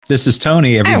This is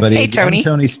Tony, everybody. Oh, hey, Tony.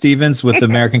 Tony Stevens with the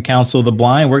American Council of the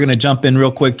Blind. We're going to jump in real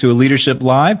quick to a Leadership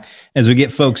Live as we get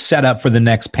folks set up for the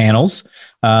next panels.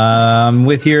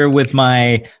 With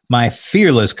my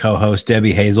fearless co-host,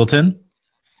 Debbie Hazelton.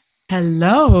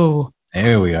 Hello.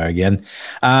 There we are again.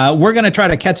 We're going to try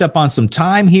to catch up on some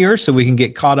time here so we can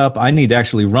get caught up. I need to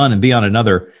actually run and be on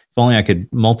another. If only I could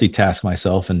multitask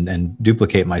myself and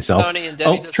duplicate myself. Tony and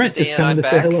Debbie, Trent is is coming to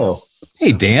back. say hello.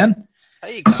 Hey, Dan.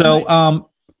 Hey, guys. So,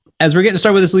 as we're getting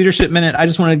started with this Leadership Minute, I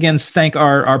just want to again thank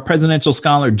our presidential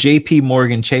scholar, J.P.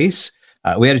 Morgan Chase.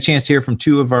 We had a chance to hear from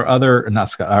two of our other,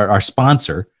 our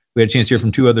sponsor. We had a chance to hear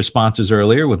from two other sponsors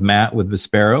earlier with Matt with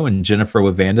Vispero and Jennifer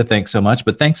with Vanda. Thanks so much.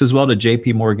 But thanks as well to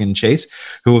J.P. Morgan Chase,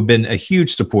 who have been a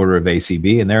huge supporter of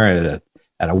ACB, and they're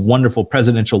at a wonderful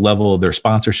presidential level of their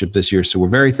sponsorship this year. So we're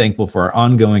very thankful for our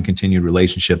ongoing continued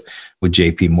relationship with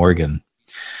J.P. Morgan.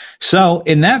 So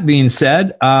in that being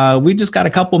said, we just got a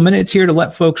couple minutes here to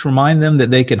let folks remind them that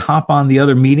they can hop on the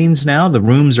other meetings now. The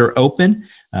rooms are open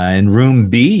in room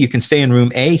B. You can stay in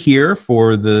room A here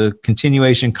for the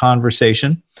continuation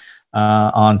conversation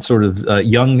on sort of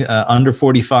young under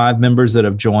 45 members that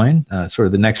have joined, sort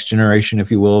of the next generation, if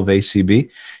you will, of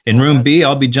ACB. In room B,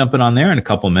 I'll be jumping on there in a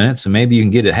couple minutes, so maybe you can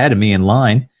get ahead of me in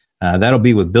line. That'll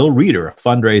be with Bill Reeder, a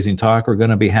fundraising talk we're going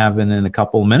to be having in a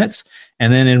couple of minutes.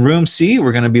 And then in room C,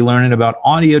 we're going to be learning about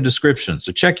audio description.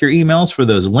 So check your emails for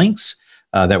those links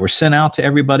that were sent out to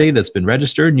everybody that's been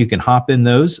registered, and you can hop in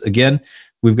those. Again,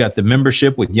 we've got the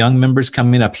membership with young members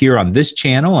coming up here on this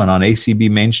channel and on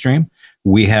ACB Mainstream.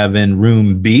 We have in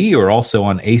room B, or also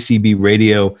on ACB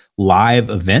Radio live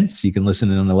events. You can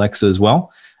listen in on Alexa as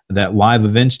well. That live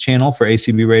events channel for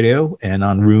ACB Radio, and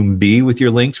on room B with your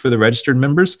links for the registered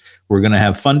members, we're going to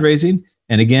have fundraising.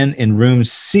 And again, in room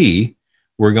C,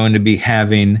 we're going to be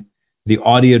having the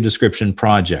audio description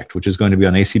project, which is going to be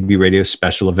on ACB Radio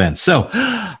special events. So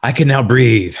I can now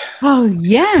breathe. Oh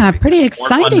yeah. Pretty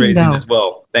exciting fundraising though. as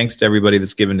well. Thanks to everybody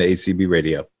that's given to ACB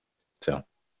Radio. So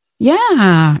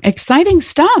yeah, exciting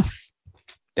stuff.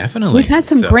 Definitely. We've had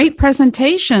some great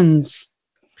presentations.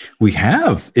 We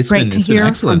have. It's been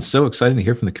excellent. So exciting to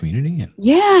hear from the community.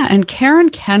 Yeah. And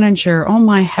Karen Kenninger, oh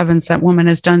my heavens, that woman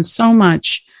has done so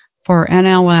much for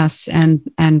NLS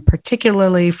and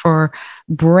particularly for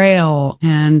Braille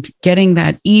and getting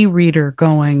that e-reader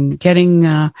going, getting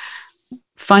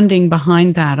funding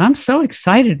behind that. I'm so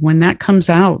excited when that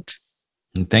comes out.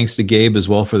 And thanks to Gabe as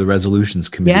well for the resolutions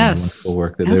committee and the wonderful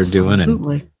work that they're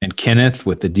doing. And Kenneth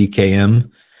with the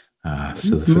DKM.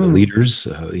 So for the leaders,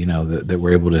 that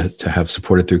we're able to have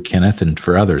supported through Kenneth and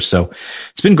for others. So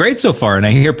it's been great so far. And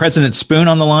I hear President Spoon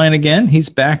on the line again. He's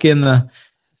back in the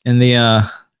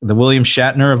William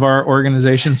Shatner of our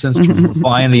organization since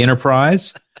flying the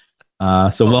Enterprise.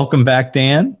 So welcome back,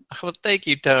 Dan. Well, thank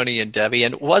you, Tony and Debbie.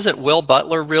 And wasn't Will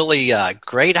Butler really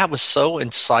great? I was so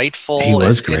insightful. He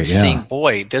was great. Seeing,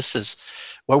 boy, this is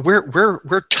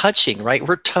we're touching, right?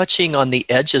 We're touching on the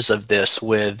edges of this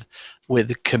with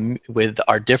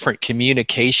our different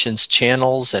communications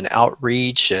channels and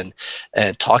outreach and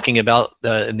talking about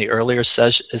in the earlier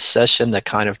session, the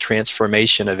kind of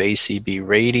transformation of ACB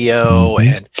radio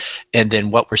and then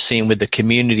what we're seeing with the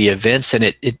community events. And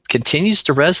it continues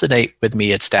to resonate with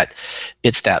me. It's that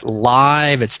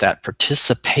live, it's that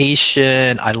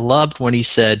participation. I loved when he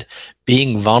said,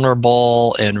 being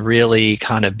vulnerable and really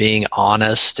kind of being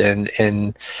honest and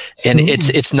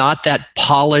it's not that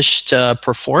polished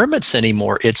performance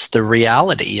anymore. It's the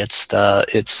reality. It's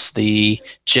the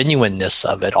genuineness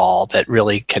of it all that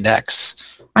really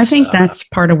connects. I think that's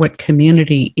part of what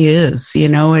community is.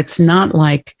 It's not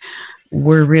like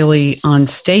we're really on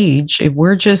stage.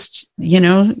 We're just,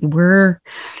 you're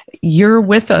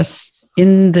with us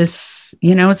in this,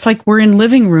 it's like we're in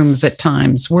living rooms at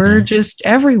times. We're just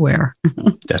everywhere.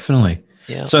 Definitely.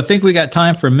 Yeah. So I think we got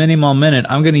time for a mini-mall minute.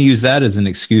 I'm going to use that as an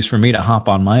excuse for me to hop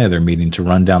on my other meeting to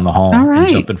run down the hall and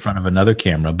jump in front of another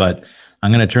camera. But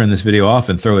I'm going to turn this video off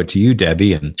and throw it to you,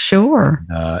 Debbie. And sure.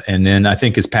 And then I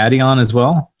think, is Patty on as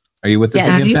well? Are you with us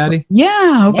again, Patty?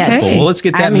 Yeah. Okay. Cool. Well, let's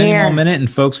get that mini-mall minute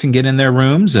and folks can get in their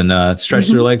rooms and stretch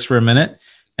their legs for a minute.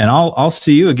 And I'll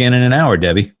see you again in an hour,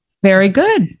 Debbie. Very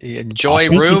good. Enjoy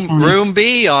room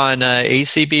B on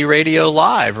ACB Radio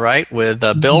Live, right? With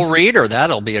Bill Reeder.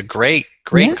 That'll be a great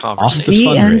conversation.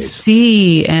 B and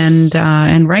C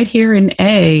and right here in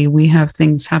A, we have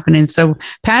things happening. So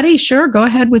Patty, sure, go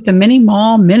ahead with the mini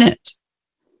mall minute.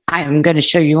 I'm going to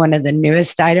show you one of the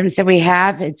newest items that we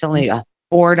have. It's only a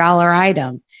 $4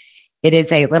 item. It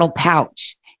is a little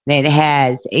pouch. And it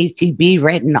has ACB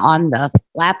written on the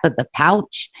flap of the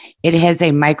pouch. It has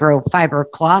a microfiber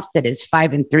cloth that is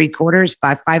 5 3/4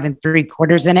 by 5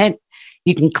 3/4 in it.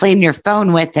 You can clean your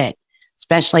phone with it,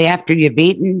 especially after you've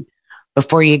eaten,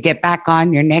 before you get back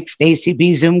on your next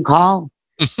ACB Zoom call,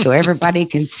 so everybody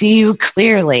can see you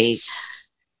clearly.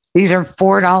 These are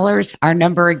 $4. Our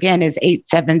number again is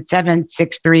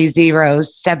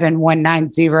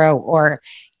 877-630-7190 or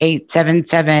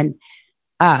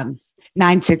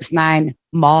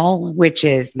 877-969-MALL, which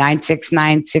is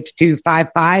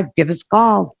 969-6255. Give us a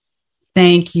call.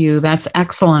 Thank you. That's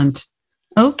excellent.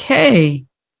 Okay.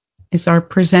 Is our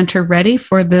presenter ready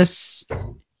for this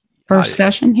first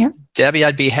session here? Debbie,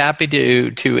 I'd be happy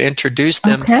to introduce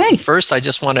them. Okay. First, I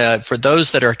just want to, for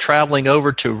those that are traveling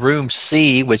over to Room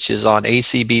C, which is on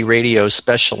ACB Radio's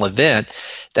special event,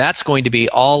 that's going to be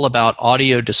all about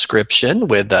audio description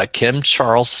with Kim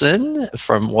Charlson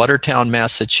from Watertown,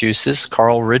 Massachusetts,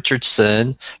 Carl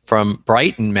Richardson from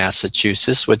Brighton,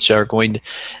 Massachusetts, which are going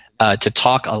to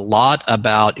talk a lot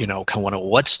about, kind of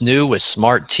what's new with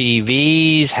smart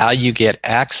TVs, how you get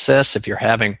access if you're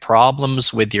having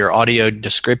problems with your audio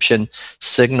description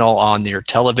signal on your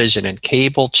television and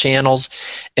cable channels.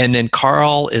 And then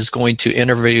Carl is going to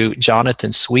interview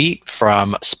Jonathan Sweet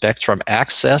from Spectrum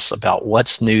Access about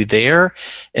what's new there.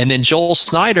 And then Joel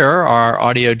Snyder, our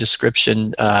audio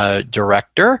description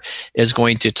director, is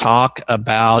going to talk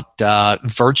about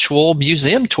virtual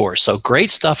museum tours. So great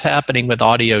stuff happening with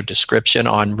audio description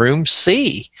on Room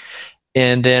C.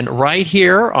 And then right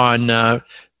here on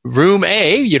Room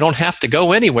A, you don't have to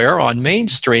go anywhere on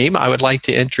Mainstream. I would like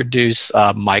to introduce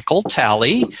Michael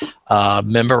Talley,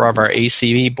 member of our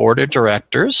ACB Board of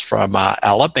Directors from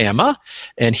Alabama.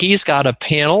 And he's got a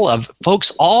panel of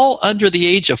folks all under the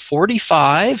age of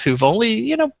 45 who've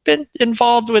only, been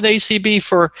involved with ACB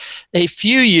for a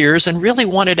few years and really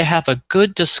wanted to have a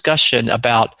good discussion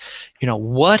about,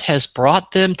 what has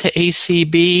brought them to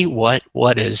ACB,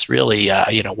 what is really,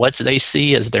 what they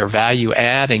see as their value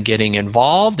add in getting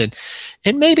involved, and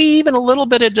maybe even a little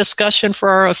bit of discussion for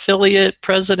our affiliate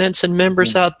presidents and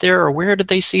members out there, or where do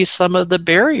they see some of the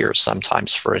barriers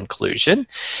sometimes for inclusion.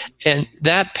 And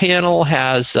that panel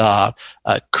has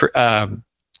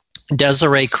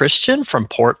Desiree Christian from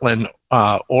Portland,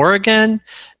 Oregon,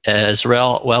 as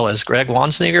well as Greg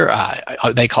Wansniger.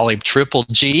 They call him Triple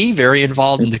G, very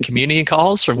involved in the community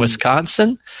calls from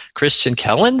Wisconsin. Christian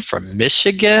Kellen from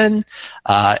Michigan,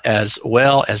 as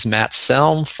well as Matt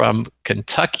Selm from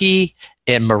Kentucky,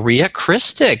 and Maria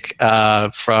Christic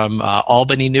from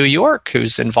Albany, New York,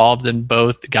 who's involved in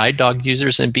both guide dog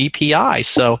users and BPI.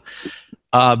 So,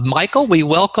 Michael, we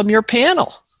welcome your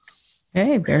panel.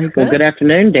 Hey, very good. Well, good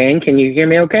afternoon, Dan. Can you hear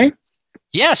me okay?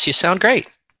 Yes, you sound great.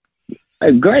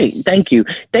 Great. Thank you.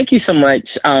 Thank you so much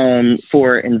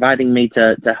for inviting me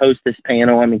to host this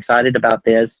panel. I'm excited about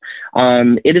this.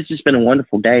 It has just been a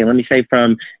wonderful day. Let me say,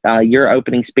 from your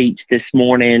opening speech this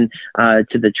morning to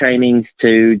the trainings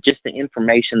to just the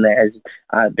information that has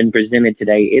been presented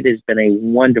today, it has been a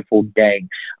wonderful day.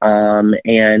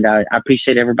 And I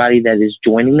appreciate everybody that is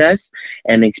joining us,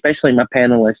 and especially my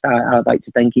panelists. I'd like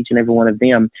to thank each and every one of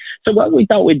them. So what we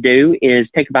thought we'd do is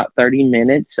take about 30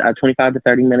 minutes, 25 to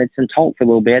 30 minutes, and talk for a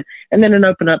little bit, and then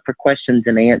open up for questions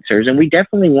and answers. And we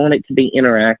definitely want it to be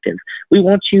interactive. We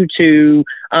want you to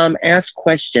ask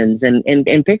questions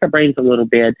and pick our brains a little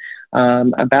bit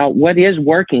about what is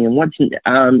working and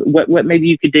what maybe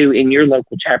you could do in your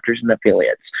local chapters and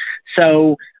affiliates.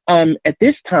 So at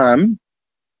this time,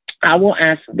 I will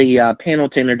ask the panel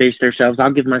to introduce themselves.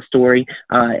 I'll give my story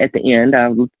at the end.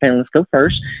 Let the panelists go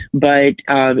first. But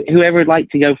whoever would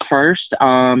like to go first,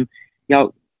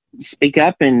 y'all speak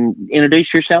up and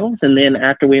introduce yourselves. And then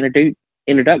after we introduce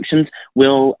introductions,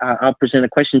 I'll present a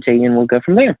question to you and we'll go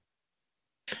from there.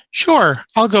 Sure.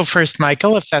 I'll go first,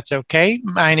 Michael, if that's okay.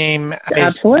 My name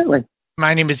is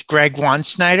Greg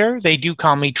Wansnider. They do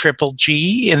call me Triple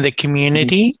G in the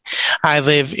community. I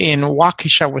live in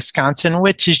Waukesha, Wisconsin,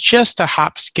 which is just a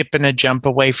hop, skip, and a jump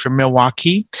away from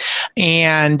Milwaukee.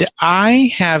 And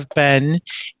I have been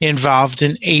involved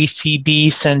in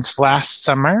ACB since last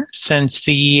summer,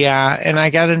 and I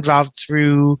got involved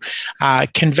through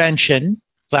convention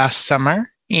last summer.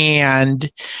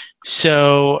 And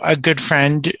so a good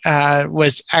friend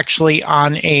was actually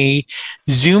on a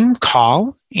Zoom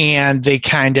call, and they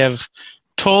kind of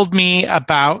told me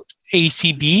about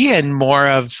ACB and more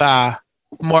of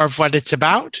what it's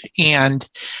about. And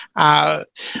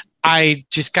I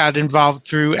just got involved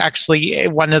through actually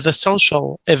one of the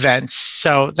social events.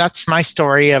 So that's my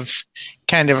story of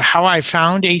kind of how I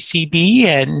found ACB.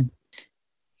 And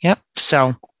yep,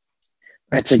 so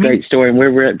that's a great story, and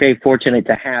we're very fortunate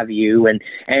to have you. And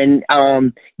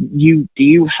do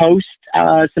you host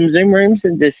some Zoom rooms?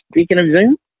 And just speaking of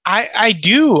Zoom, I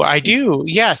do.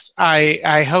 Yes,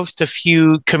 I host a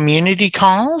few community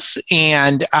calls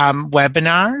and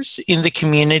webinars in the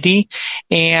community,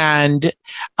 and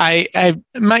I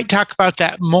might talk about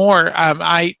that more.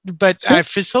 I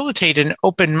facilitate an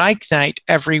open mic night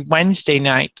every Wednesday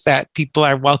night that people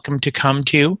are welcome to come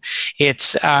to.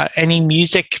 It's any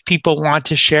music people want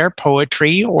to share,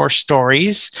 poetry or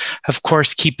stories, of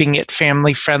course, keeping it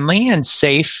family friendly and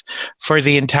safe for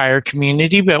the entire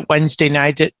community. But Wednesday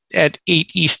night at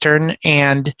 8 Eastern,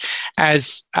 and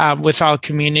as with all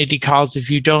community calls,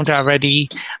 if you aren't already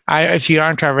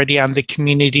on the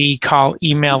community call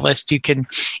email list, you can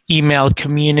email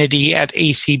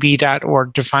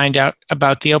community@acb.org to find out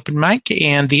about the open mic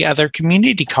and the other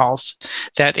community calls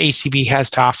that ACB has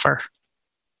to offer.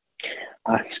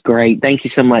 That's great. Thank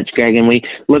you so much, Greg. And we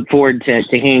look forward to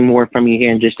hearing more from you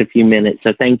here in just a few minutes.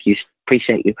 So thank you.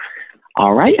 Appreciate you.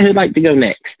 All right. Who'd like to go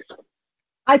next?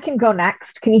 I can go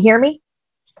next. Can you hear me?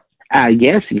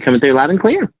 Yes, you're coming through loud and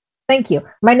clear. Thank you.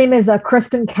 My name is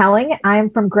Kristen Kelling. I'm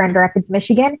from Grand Rapids,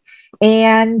 Michigan.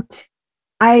 And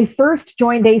I first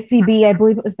joined ACB, I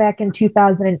believe it was back in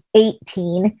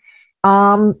 2018.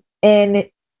 In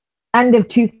end of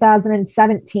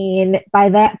 2017, by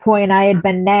that point, I had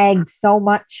been nagged so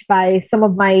much by some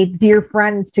of my dear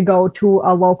friends to go to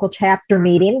a local chapter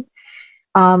meeting.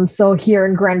 So here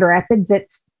in Grand Rapids,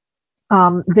 it's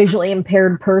Visually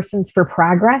Impaired Persons for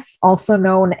Progress, also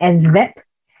known as VIP,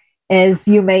 as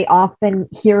you may often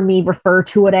hear me refer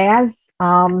to it as,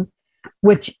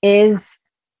 which is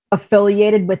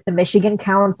affiliated with the Michigan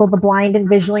Council of the Blind and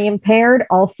Visually Impaired,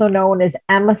 also known as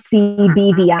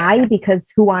MCBVI,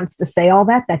 because who wants to say all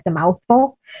that? That's a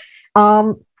mouthful.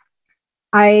 So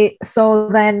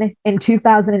then in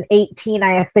 2018,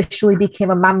 I officially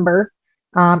became a member.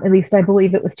 At least I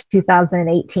believe it was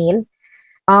 2018.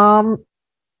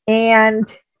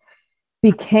 And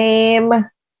became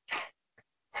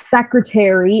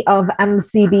secretary of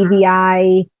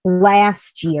MCBVI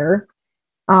last year,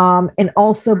 and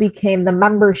also became the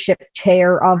membership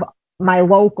chair of my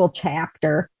local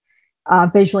chapter,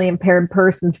 Visually Impaired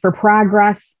Persons for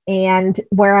Progress. And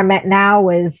where I'm at now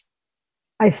is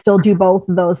I still do both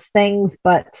of those things,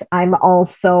 but I'm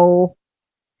also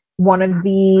one of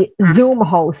the Zoom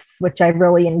hosts, which I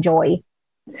really enjoy.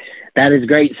 That is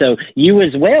great. So you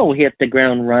as well hit the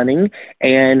ground running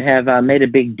and have made a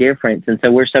big difference. And so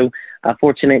we're so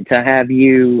fortunate to have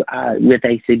you with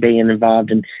ACB and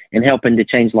involved in helping to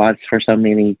change lives for so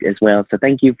many as well. So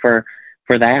thank you for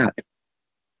that.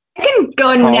 I can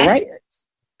go next.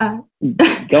 All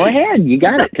right. Go ahead. You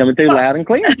got it. Coming through loud and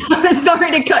clear. I'm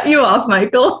sorry to cut you off,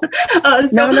 Michael.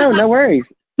 No worries.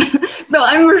 So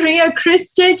I'm Maria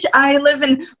Kristich. I live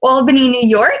in Albany, New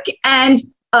York, and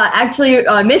actually,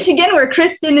 Michigan, where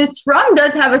Kristen is from,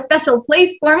 does have a special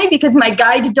place for me because my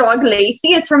guide dog,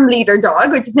 Lacey, is from Leader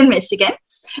Dog, which is in Michigan.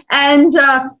 And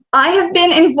I have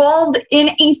been involved in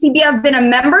ACB. I've been a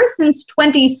member since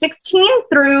 2016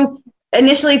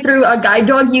 initially through Guide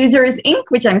Dog Users, Inc.,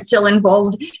 which I'm still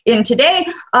involved in today.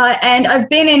 And I've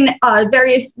been in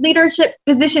various leadership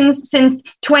positions since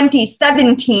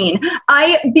 2017.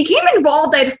 I became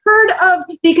involved, I'd heard of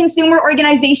the consumer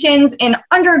organizations in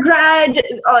undergrad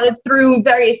through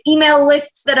various email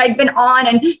lists that I'd been on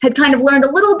and had kind of learned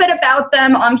a little bit about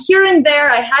them. Here and there,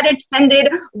 I had attended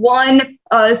one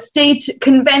state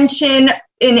convention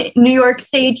in New York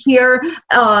State here,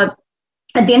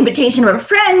 at the invitation of a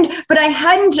friend, but I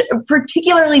hadn't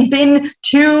particularly been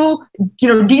too,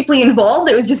 deeply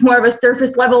involved. It was just more of a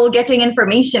surface level getting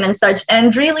information and such.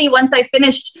 And really, once I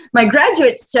finished my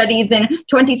graduate studies in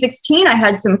 2016, I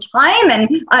had some time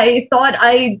and I thought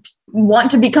I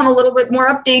want to become a little bit more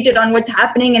updated on what's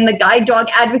happening in the guide dog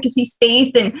advocacy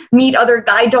space and meet other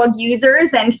guide dog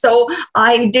users. And so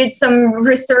I did some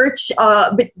research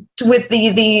with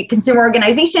the consumer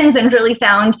organizations and really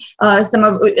found and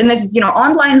this is,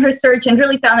 online research, and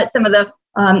really found that some of the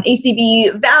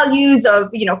ACB values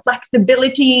of,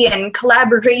 flexibility and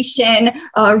collaboration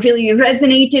really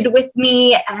resonated with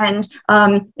me. And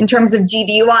in terms of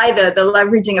GDUI, the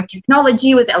leveraging of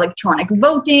technology with electronic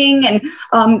voting. And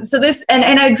so this,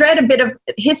 and I'd read a bit of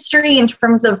history in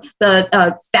terms of the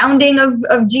founding of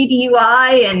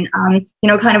GDUI and,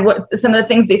 kind of what some of the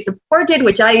things they supported,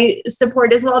 which I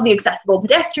support as well, the accessible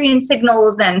pedestrian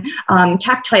signals and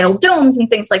tactile domes and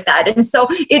things like that. And so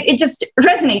it just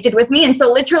resonated with me. And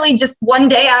so literally just one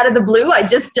day out of the blue, I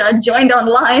just joined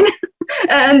online.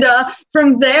 And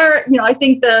from there, I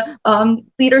think the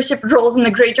leadership roles and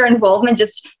the greater involvement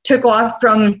just took off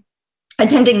from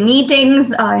attending meetings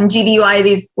in GDUI.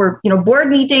 These were, board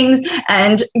meetings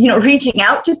and, reaching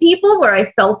out to people where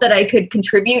I felt that I could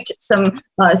contribute some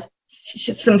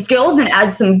some skills and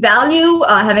add some value,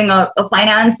 having a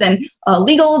finance and a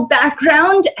legal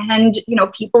background, and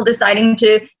people deciding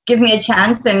to give me a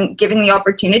chance and giving me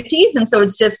opportunities. And so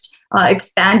it's just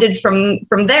expanded from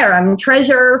there. I'm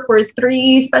treasurer for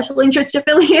 3 special interest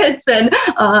affiliates and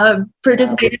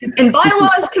participated in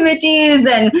bylaws committees,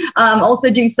 and also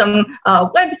do some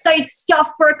website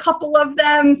stuff for a couple of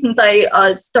them since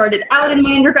I started out in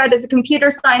my undergrad as a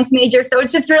computer science major. So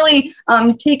it's just really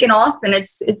taken off, and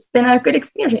it's been a good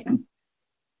experience.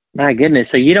 My goodness.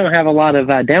 So you don't have a lot of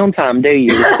downtime, do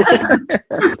you?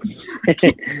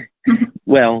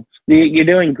 Well, you're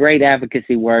doing great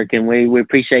advocacy work, and we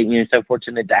appreciate you and so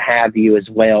fortunate to have you as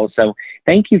well. So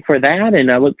thank you for that, and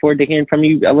I look forward to hearing from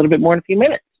you a little bit more in a few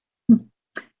minutes.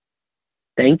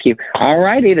 Thank you. All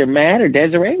right, either Matt or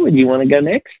Desiree, would you want to go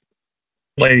next?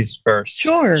 Ladies first.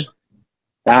 Sure.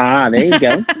 There you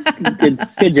go.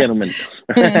 Good gentleman.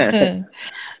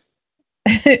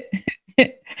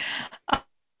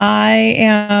 I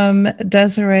am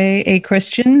Desiree A.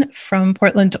 Christian from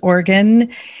Portland,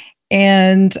 Oregon,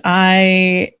 and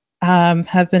I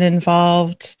have been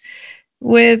involved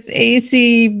with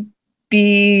ACB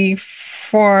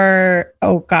for,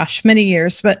 many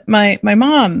years. But my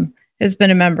mom has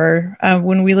been a member.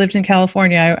 When we lived in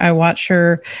California, I watched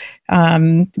her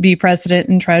be president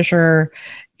and treasurer,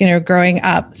 growing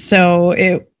up.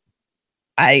 So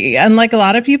unlike a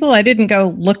lot of people, I didn't go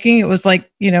looking. It was like,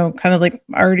 kind of like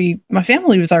my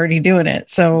family was already doing it.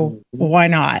 So why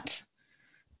not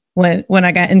when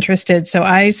I got interested? So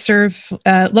I serve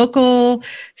local,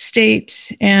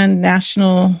 state, and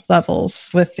national levels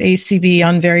with ACB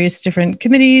on various different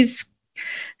committees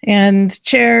and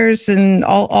chairs and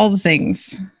all the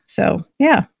things. So,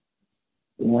 yeah.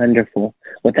 Wonderful.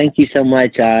 Well, thank you so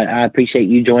much. I appreciate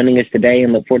you joining us today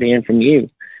and look forward to hearing from you.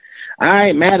 All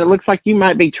right, Matt, it looks like you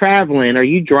might be traveling. Are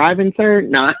you driving, sir?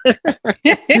 No.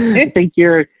 I think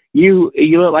you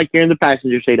look like you're in the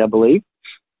passenger seat, I believe.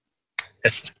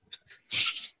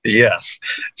 Yes.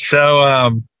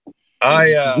 So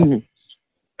my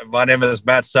name is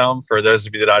Matt Selm. For those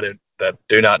of you that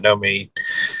do not know me,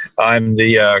 I'm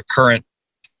the current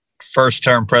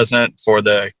first-term president for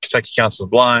the Kentucky Council of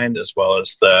the Blind, as well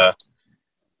as the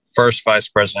first vice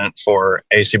president for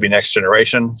ACB Next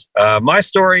Generation. My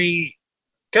story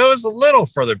goes a little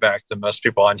further back than most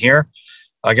people on here.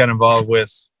 I got involved with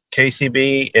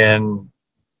KCB in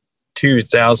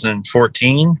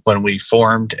 2014 when we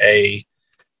formed a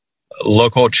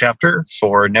local chapter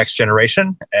for Next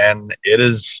Generation, and it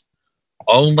is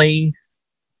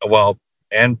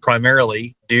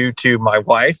primarily due to my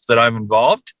wife that I'm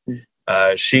involved.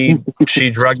 She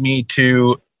drugged me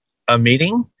to a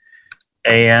meeting,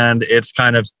 and it's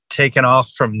kind of taken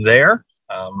off from there.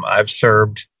 I've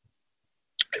served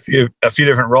a few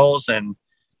different roles in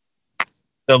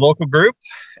the local group,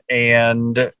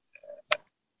 and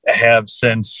have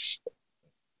since,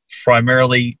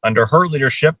 primarily under her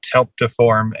leadership, helped to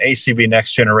form ACB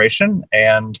Next Generation,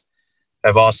 and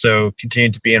have also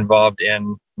continued to be involved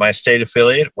in my state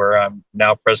affiliate, where I'm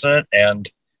now president. And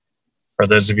for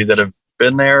those of you that have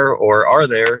been there or are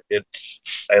there, it's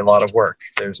a lot of work.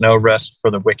 There's no rest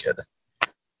for the wicked.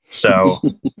 So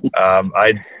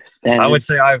I would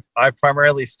say I've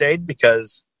primarily stayed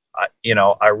because I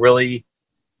really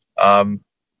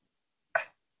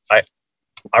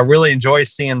enjoy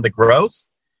seeing the growth,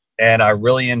 and I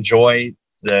really enjoy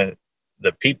the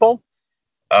people,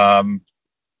 and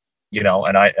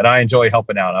I enjoy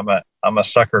helping out. I'm a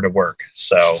sucker to work.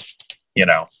 So,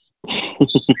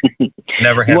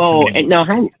 never have well, now,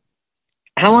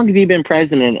 how long have you been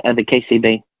president of the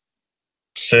KCB?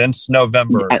 Since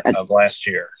November of last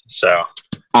year. So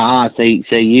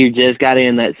so you just got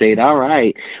in that seat. All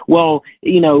right. Well,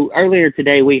 earlier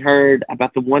today we heard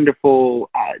about the wonderful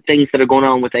things that are going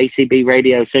on with ACB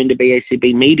Radio, soon to be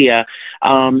ACB Media.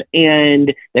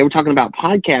 And they were talking about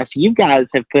podcasts. You guys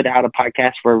have put out a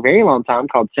podcast for a very long time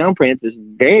called Soundprints. It's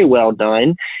very well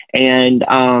done. And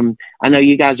I know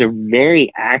you guys are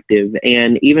very active.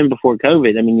 And even before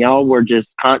COVID, y'all were just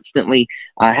constantly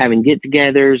having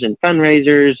get-togethers and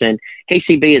fundraisers. And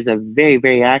KCB is a very,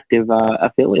 very active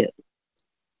affiliate.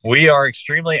 We are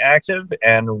extremely active,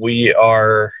 and we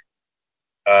are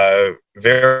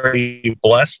very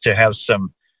blessed to have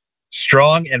some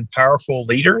strong and powerful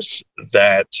leaders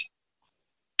that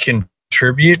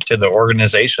contribute to the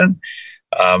organization.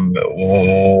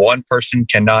 One person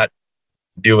cannot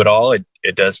do it all. It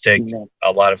does take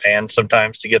a lot of hands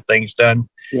sometimes to get things done.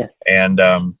 Yeah. And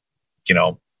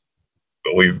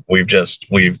we've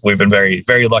been very,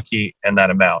 very lucky in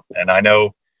that amount. And I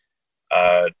know,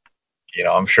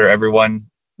 I'm sure everyone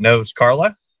knows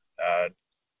Carla.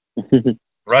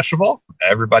 Rushable.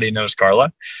 Everybody knows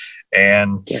Carla.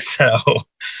 And so,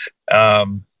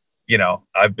 you know,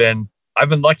 I've been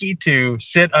lucky to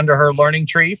sit under her learning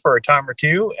tree for a time or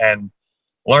two and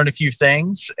learn a few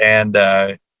things. And,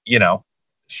 you know,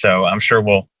 so I'm sure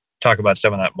we'll talk about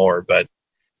some of that more, but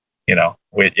you know,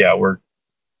 we're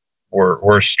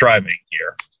striving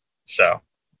here. So.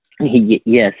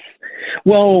 Yes.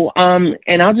 Well,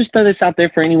 and I'll just throw this out there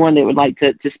for anyone that would like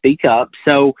to speak up.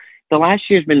 So the last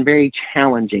year has been very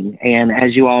challenging. And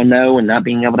as you all know, and not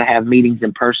being able to have meetings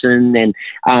in person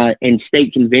and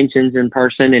state conventions in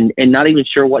person and not even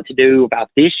sure what to do about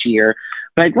this year.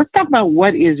 But let's talk about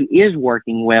what is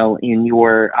working well in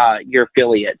your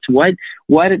affiliates. What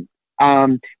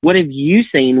have you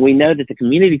seen? We know that the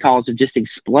community calls have just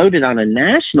exploded on a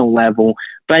national level,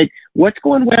 but what's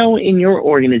going well in your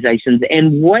organizations,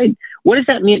 and what has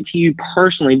that meant to you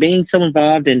personally, being so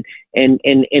involved and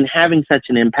having such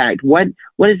an impact? What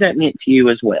has that meant to you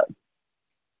as well?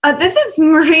 This is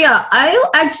Maria. I'll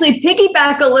actually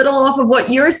piggyback a little off of what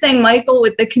you're saying, Michael,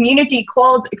 with the community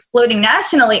calls exploding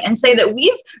nationally, and say that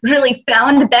we've really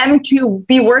found them to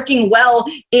be working well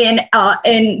in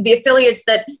the affiliates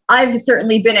that I've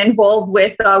certainly been involved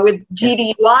with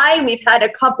GDUI. We've had a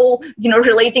couple,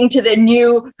 relating to the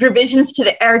new revisions to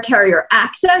the Air Carrier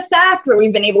Access Act, where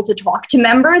we've been able to talk to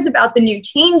members about the new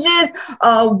changes.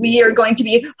 We are going to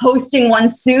be hosting one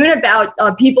soon about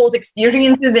people's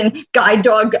experiences in guide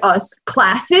dog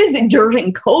classes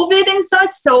during COVID and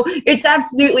such. So it's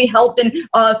absolutely helped. And,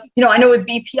 I know with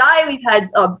BPI, we've had,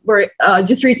 we're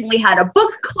just recently had a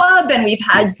book club, and we've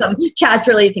had some chats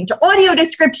relating to audio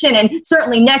description, and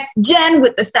certainly Next Gen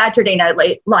with the Saturday Night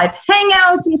Live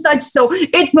Hangouts and such. So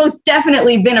it's most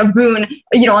definitely been a boon,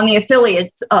 on the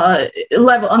affiliates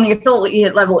level, on the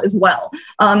affiliate level as well.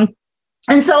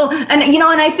 And so, and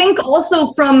I think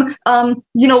also from,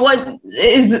 what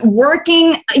is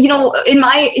working, in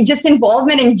my just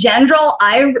involvement in general,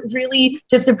 I really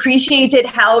just appreciated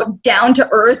how down to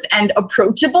earth and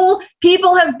approachable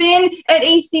people have been at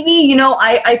ACB.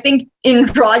 I think in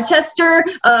Rochester,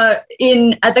 at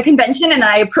the convention, and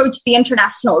I approached the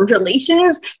International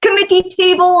Relations Committee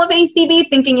table of ACB,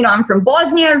 thinking, I'm from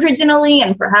Bosnia originally,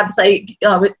 and perhaps I,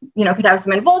 could have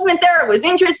some involvement there. I was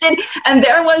interested, and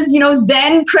there was,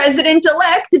 then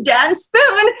President-elect Dan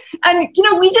Spoon, and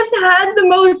we just had the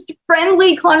most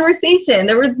friendly conversation.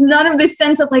 There was none of this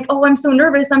sense of like, oh, I'm so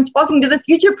nervous, I'm talking to the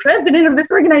future president of this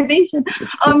organization.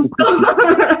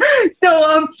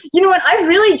 What I've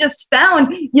really just found,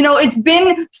 it's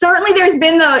been, certainly there's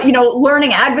been the,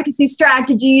 learning advocacy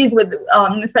strategies with,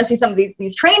 especially some of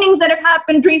these trainings that have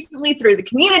happened recently through the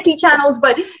community channels,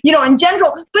 but, in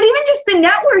general, but even just the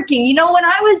networking, when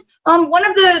I was, one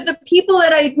of the people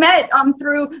that I met,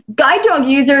 through Guide Dog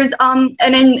Users, and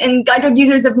in Guide Dog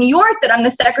Users of New York that I'm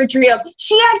the secretary of,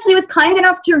 she actually was kind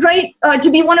enough to write, to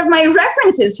be one of my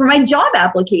references for my job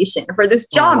application for this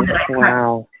job that I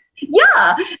currently.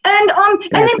 Yeah. And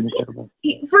then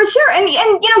for sure. And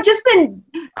just the,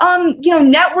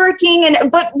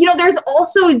 networking but there's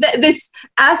also this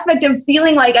aspect of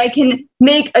feeling like I can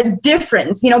make a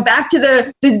difference, back to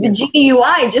the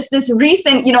GDUI, just this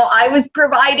recent, I was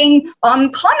providing,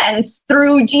 comments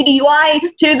through GDUI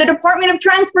to the Department of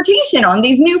Transportation on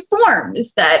these new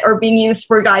forms that are being used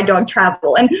for guide dog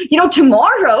travel. And,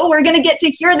 tomorrow we're going to get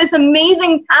to hear this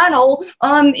amazing panel,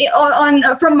 from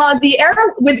the air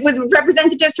with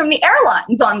representatives from the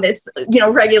airlines on this,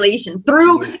 regulation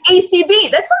through ACB.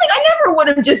 That's something I never would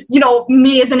have just,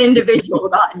 me as an individual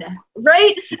gotten,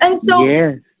 right? And so,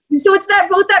 So it's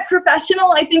both that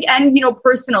professional, I think, and,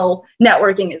 personal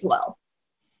networking as well.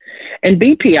 And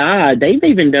BPI, they've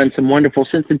even done some wonderful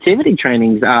sensitivity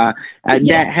trainings that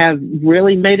have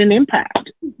really made an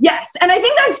impact. Yes. And I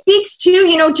think that speaks to,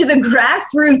 to the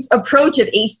grassroots approach of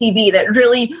ACB that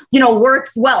really,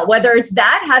 works well, whether it's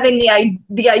that having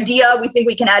the idea, we think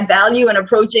we can add value and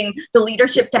approaching the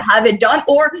leadership to have it done,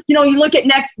 or, you look at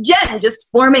Next Gen just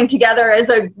forming together as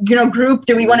a, group,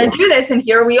 do we want to do this? And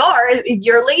here we are a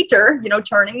year later,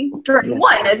 turning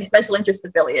one as a special interest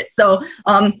affiliate. So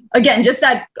again, just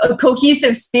that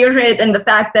cohesive spirit and the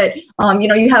fact that,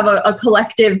 you have a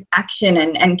collective action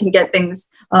and can get things,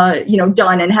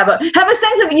 done and have a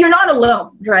sense of you're not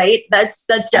alone, right? That's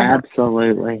definitely.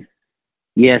 Absolutely.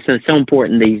 Yes. It's so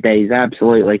important these days.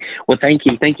 Absolutely. Well, thank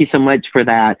you. Thank you so much for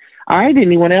that. All right.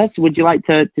 Anyone else? Would you like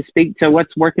to speak to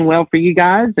what's working well for you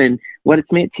guys and what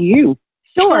it's meant to you?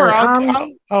 Sure.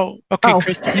 Okay.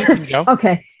 Kristen, you can go.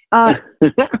 Okay.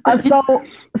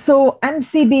 So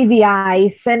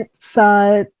MCBVI, since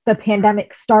the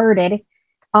pandemic started,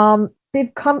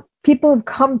 people have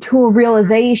come to a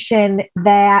realization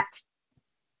that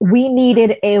we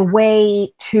needed a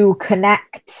way to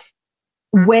connect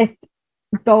with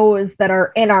those that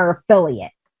are in our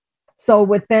affiliate. So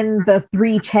within the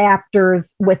 3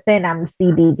 chapters within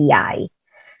MCBVI.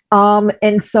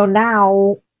 And so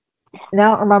now I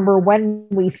don't remember when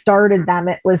we started them.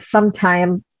 It was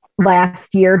sometime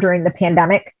last year during the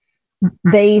pandemic.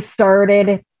 They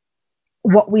started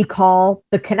what we call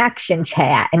the connection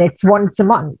chat, and it's once a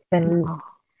month. And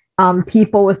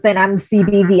people within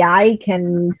MCBVI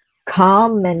can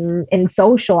come and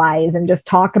socialize and just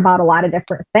talk about a lot of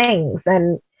different things.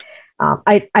 And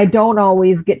I don't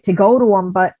always get to go to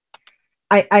them, but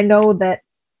I know that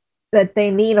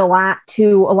they mean a lot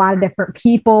to a lot of different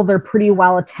people. They're pretty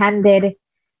well attended.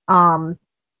 I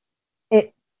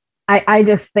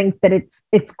just think that it's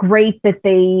great that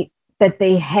they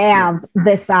have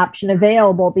this option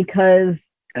available, because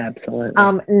absolutely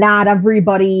not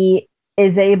everybody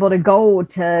is able to go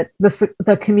to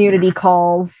the community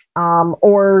calls,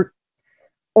 or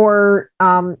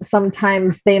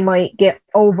sometimes they might get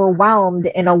overwhelmed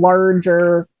in a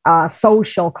larger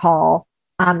social call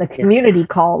on the community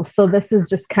calls. So this is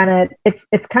just kind of,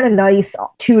 it's kind of nice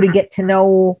too, to get to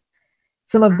know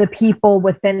some of the people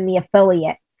within the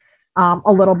affiliate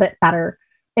a little bit better.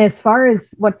 As far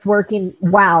as what's working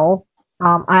well,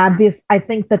 I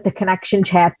think that the connection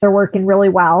chats are working really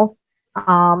well.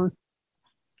 So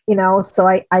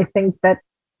I think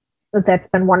that's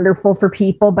been wonderful for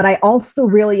people, but I also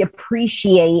really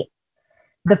appreciate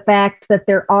the fact that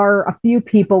there are a few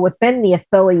people within the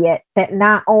affiliate that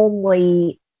not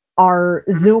only are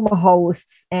Zoom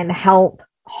hosts and help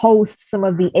host some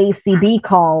of the ACB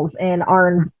calls and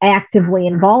are actively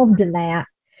involved in that,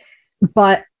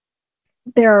 but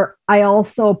I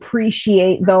also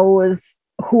appreciate those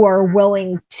who are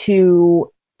willing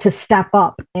to step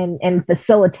up and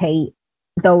facilitate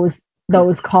those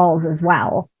calls as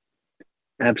well.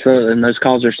 Absolutely. And those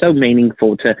calls are so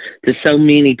meaningful to so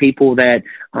many people that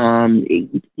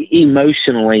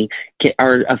emotionally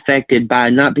are affected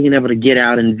by not being able to get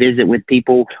out and visit with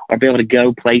people or be able to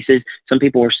go places. Some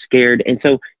people are scared. And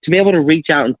so to be able to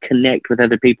reach out and connect with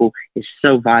other people is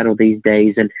so vital these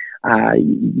days. And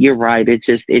you're right.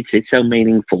 It's so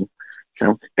meaningful.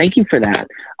 So thank you for that.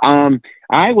 All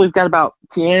right, we've got about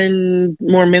 10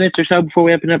 more minutes or so before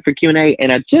we open up for Q&A.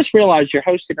 And I just realized your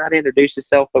host did not introduce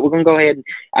himself, but we're going to go ahead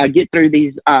and get through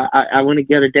these. I want to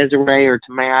go to Desiree or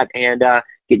to Matt, and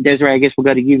get Desiree, I guess we'll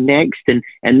go to you next, and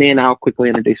then I'll quickly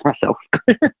introduce myself.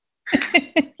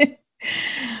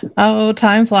 Oh,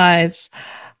 time flies.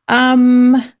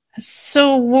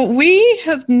 So what we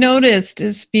have noticed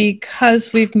is,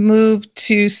 because we've moved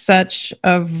to such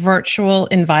a virtual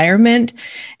environment,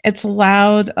 it's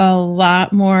allowed a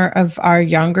lot more of our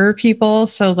younger people,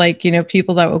 so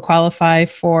people that would qualify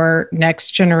for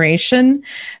next generation,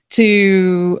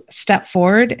 to step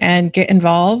forward and get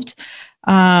involved.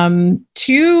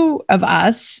 2 of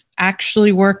us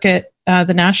actually work at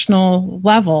the national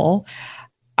level,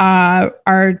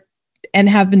 and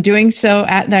have been doing so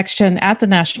at NextGen at the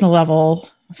national level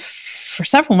for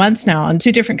several months now on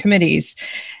 2 different committees.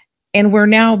 And we're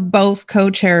now both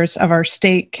co-chairs of our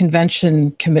state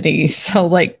convention committee.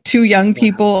 So 2 young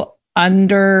people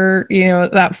under,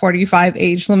 that 45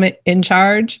 age limit in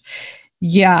charge.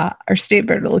 Yeah, our state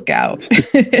better look out.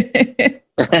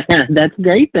 That's a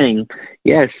great thing.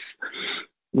 Yes,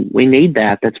 we need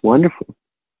that. That's wonderful.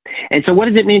 And so what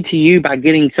does it mean to you by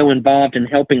getting so involved and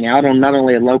helping out on not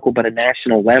only a local but a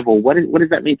national level? What does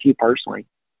that mean to you personally?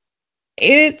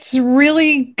 It's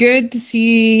really good to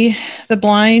see the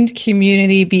blind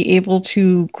community be able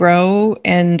to grow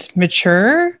and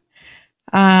mature.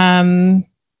 And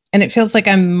it feels like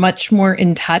I'm much more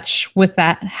in touch with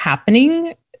that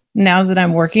happening now that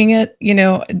I'm working at,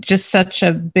 just such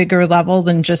a bigger level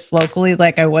than just locally,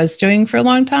 like I was doing for a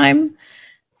long time.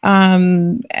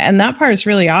 And that part is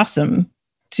really awesome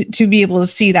to be able to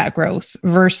see that growth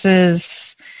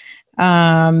versus,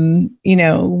 watching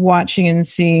and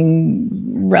seeing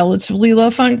relatively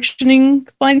low functioning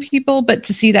blind people, but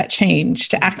to see that change,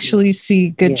 to actually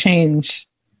see good change.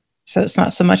 So it's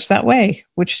not so much that way,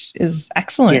 which is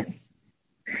excellent. Yeah.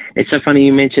 It's so funny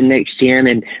you mentioned NextGen,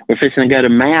 and we're fixing to go to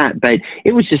Matt, but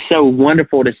it was just so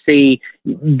wonderful to see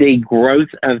the growth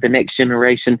of the Next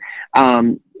Generation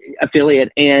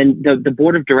affiliate, and the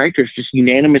board of directors just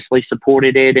unanimously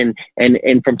supported it, and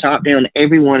from top down,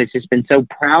 everyone has just been so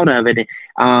proud of it.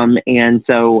 And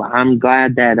so I'm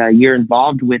glad that you're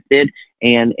involved with it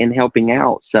and helping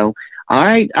out. So, all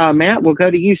right, Matt, we'll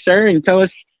go to you, sir, and tell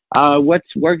us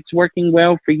what's working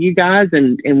well for you guys,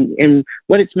 and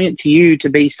what it's meant to you to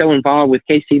be so involved with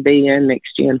KCB and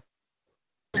NextGen.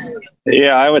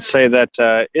 Yeah, I would say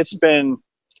that it's been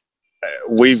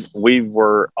we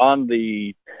were on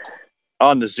the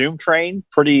Zoom train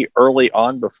pretty early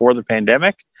on before the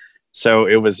pandemic. So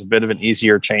it was a bit of an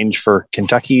easier change for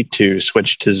Kentucky to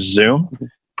switch to Zoom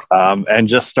and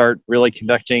just start really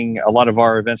conducting a lot of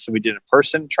our events that we did in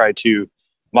person, try to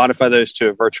modify those to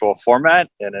a virtual format.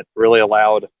 And it really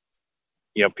allowed,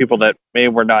 people that maybe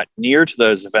were not near to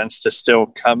those events to still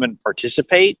come and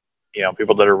participate.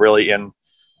 People that are really in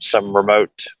some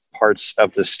remote parts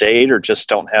of the state or just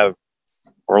don't have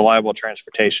reliable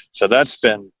transportation. So that's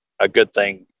been a good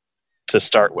thing to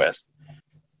start with.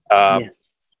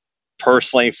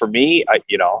 Personally, for me,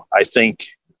 I think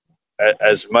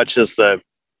as much as the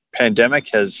pandemic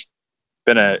has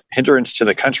been a hindrance to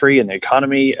the country and the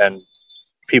economy and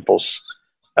people's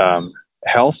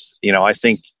health, I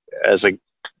think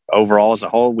overall as a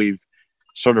whole, we've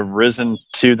sort of risen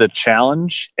to the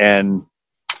challenge and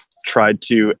tried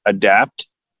to adapt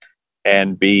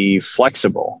and be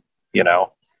flexible,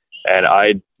 and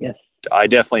I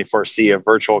definitely foresee a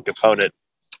virtual component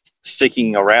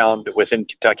sticking around within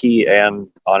Kentucky and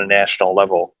on a national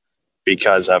level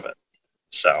because of it.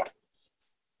 So.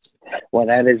 Well,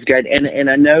 that is good. And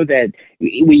I know that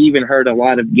we even heard a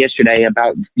lot of yesterday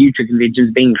about future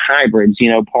conventions being hybrids,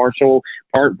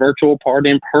 part virtual, part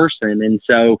in person. And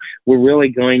so we're really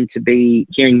going to be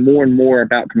hearing more and more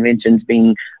about conventions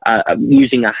being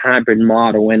using a hybrid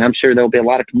model. And I'm sure there'll be a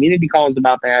lot of community calls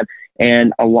about that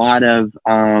and a lot of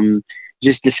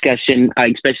just discussion,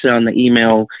 especially on the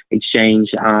email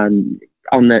exchange on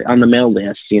the mail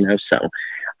list, So, all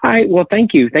right. Well,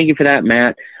 thank you for that,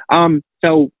 Matt.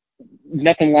 So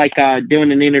nothing like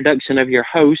doing an introduction of your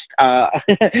host,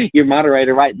 your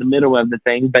moderator, right in the middle of the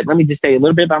thing. But let me just say a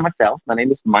little bit about myself. My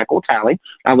name is Michael Talley.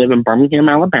 I live in Birmingham,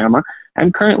 Alabama.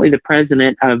 I'm currently the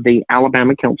president of the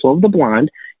Alabama Council of the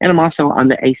Blind, and I'm also on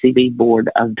the ACB Board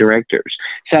of Directors.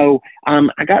 So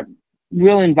I got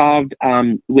real involved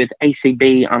with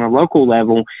ACB on a local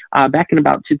level back in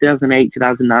about 2008,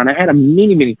 2009. I had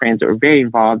many friends that were very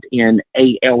involved in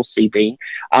ALCB.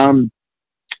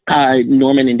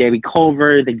 Norman and Debbie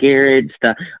Culver, the Garretts,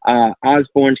 the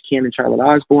Osbornes, Ken and Charlotte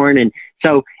Osborne. And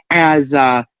so as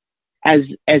I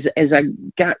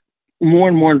got more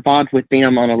and more involved with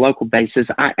them on a local basis,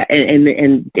 and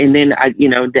then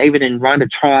David and Rhonda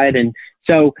tried. And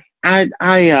so I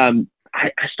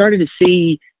started to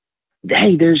see,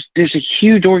 hey, there's a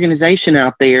huge organization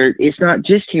out there. It's not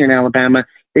just here in Alabama.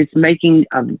 It's making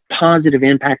a positive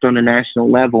impact on a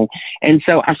national level. And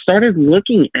so I started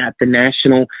looking at the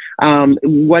national,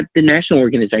 what the national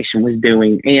organization was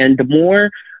doing. And the more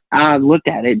I looked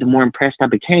at it, the more impressed I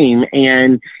became.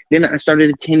 And then I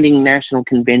started attending national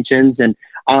conventions. And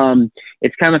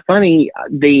it's kind of funny,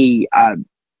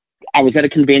 I was at a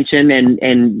convention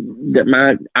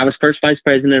I was first vice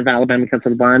president of Alabama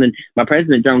Council of the Blind, and my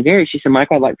president, Joan Gary, she said,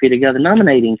 Michael, I'd like for you to go to the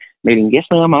nominating meeting. Yes,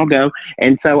 ma'am, I'll go.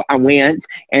 And so I went,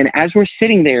 and as we're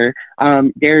sitting there,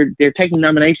 they're taking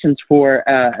nominations for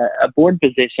a board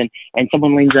position, and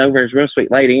someone leans over, is a real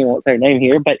sweet lady, I won't say her name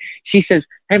here, but she says,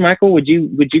 hey, Michael, would you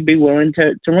be willing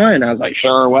to run? I was like,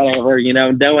 sure, whatever,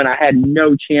 knowing I had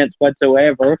no chance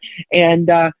whatsoever. And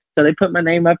so they put my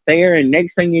name up there, and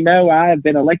next thing you know, I have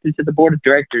been elected to the board of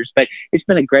directors. But it's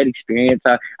been a great experience.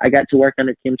 I got to work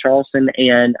under Kim Charleston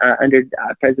and under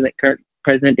President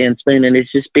Dan Spoon, and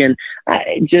it's just been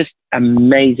just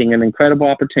amazing, an incredible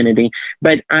opportunity.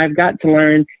 But I've got to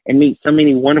learn and meet so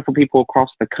many wonderful people across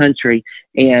the country,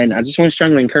 and I just want to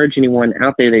strongly encourage anyone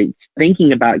out there that's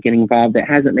thinking about getting involved that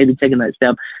hasn't maybe taken that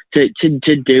step to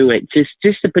do it.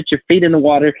 Just to put your feet in the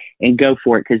water and go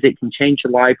for it, because it can change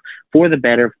your life for the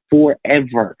better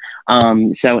forever.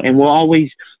 And we'll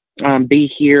always be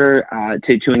here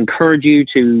to encourage you,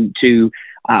 to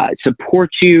support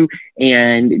you,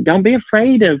 and don't be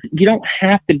afraid you don't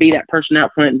have to be that person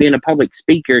out front and being a public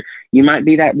speaker. You might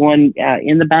be that one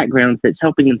in the background that's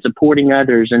helping and supporting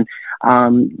others. And,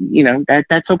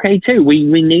 that's okay too. We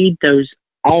need those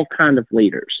all kind of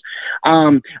leaders.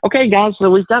 Okay, guys, so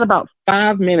we've got about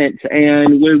 5 minutes,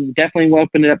 and we definitely will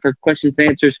open it up for questions and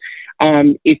answers.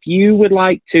 If you would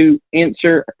like to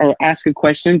answer or ask a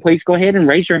question, please go ahead and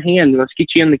raise your hand. Let's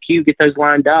get you in the queue, get those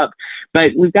lined up.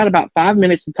 But we've got about 5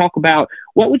 minutes to talk about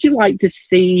what would you like to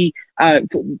see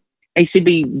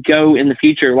ACB go in the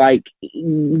future? Like,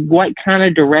 what kind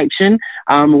of direction?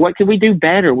 What could we do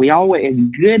better? We always, as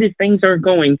good as things are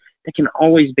going, they can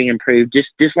always be improved.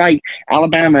 Just like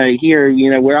Alabama here,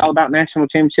 we're all about national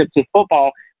championships with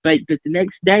football, but the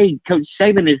next day, Coach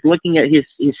Saban is looking at his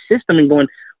system and going,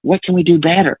 what can we do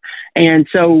better? And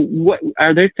so what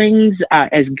are there things,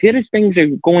 as good as things are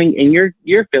going in your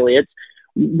affiliates,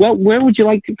 where would you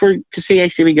like to see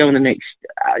ACB go in the next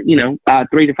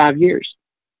 3 to 5 years?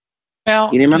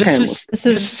 Well, this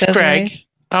is Greg.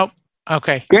 Oh,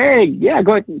 okay. Greg, yeah,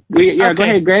 go ahead. Go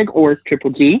ahead, Greg, or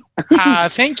Triple G.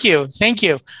 Thank you.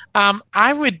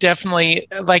 I would definitely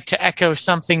like to echo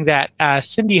something that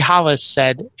Cindy Hollis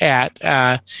said at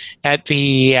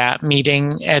the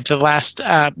meeting, at the last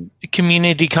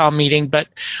community call meeting. But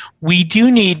we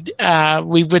do need,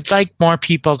 we would like more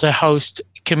people to host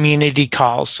community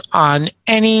calls on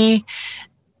any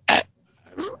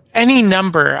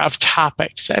number of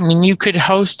topics. I mean, you could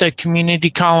host a community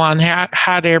call on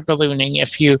hot air ballooning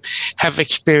if you have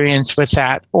experience with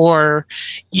that, or,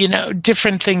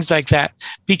 different things like that,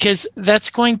 because that's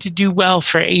going to do well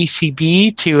for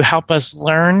ACB to help us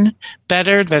learn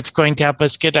better. That's going to help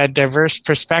us get a diverse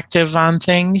perspective on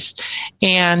things.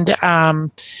 And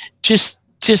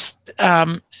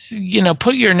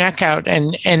put your neck out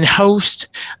and host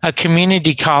a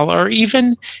community call, or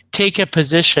even take a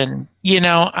position.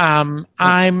 I'm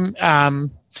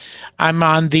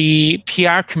on the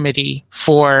PR committee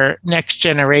for Next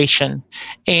Generation,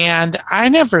 and I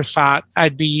never thought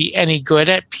I'd be any good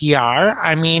at PR.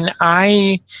 I mean,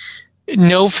 I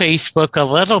know Facebook a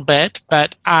little bit,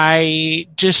 but I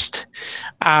just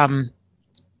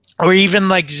or even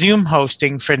like Zoom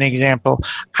hosting, for an example.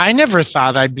 I never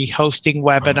thought I'd be hosting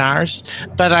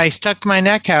webinars, but I stuck my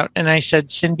neck out and I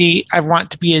said, Cindy, I want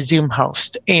to be a Zoom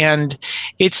host. And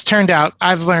it's turned out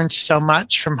I've learned so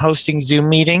much from hosting Zoom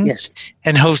meetings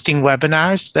and hosting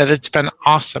webinars that it's been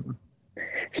awesome.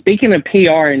 Speaking of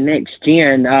PR and Next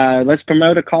Gen, let's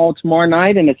promote a call tomorrow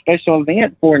night and a special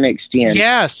event for Next Gen.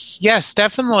 Yes,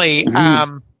 definitely.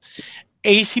 Mm-hmm.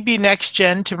 ACB Next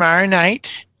Gen tomorrow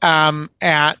night.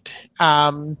 At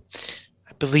I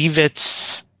believe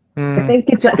it's I think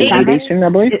it's at 8 Eastern, I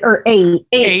believe, or 8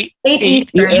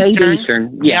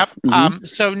 Eastern. Yep. Mm-hmm.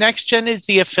 So Next Gen is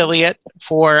the affiliate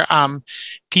for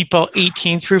people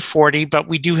 18 through 40, but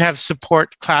we do have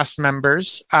support class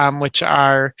members, which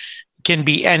can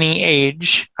be any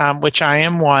age, which I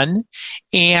am one.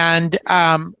 And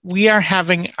we are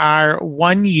having our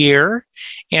 1 year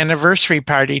anniversary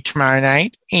party tomorrow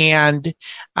night. And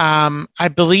I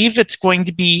believe it's going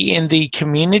to be in the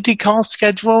community call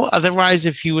schedule. Otherwise,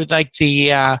 if you would like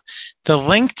the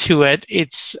link to it,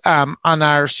 it's on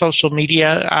our social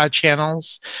media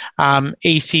channels,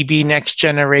 ACB Next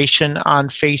Generation on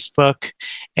Facebook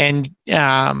and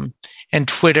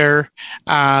Twitter,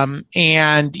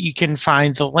 and you can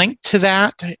find the link to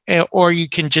that, or you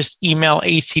can just email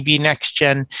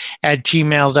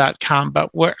acbnextgen@gmail.com.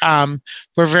 But we're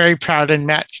very proud, and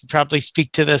Matt can probably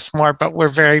speak to this more, but we're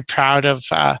very proud of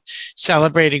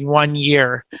celebrating 1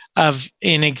 year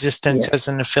in existence as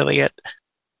an affiliate.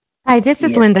 Hi, this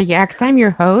is Linda Yax. I'm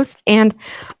your host, and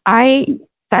I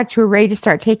thought you were ready to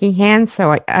start taking hands,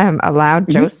 so I allowed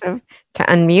Joseph to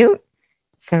unmute.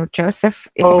 So, Joseph.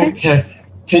 Okay.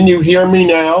 Can you hear me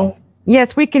now?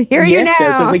 Yes, we can hear you now.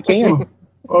 Joseph, we can.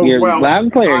 You're loud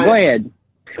and clear. Go ahead.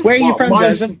 Where are you from,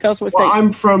 Joseph? Tell us what state.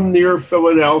 I'm from near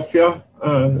Philadelphia,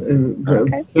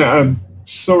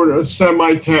 sort of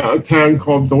semi-town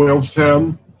called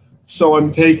Doylestown. So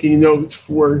I'm taking notes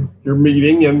for your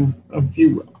meeting, and a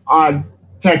few odd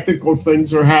technical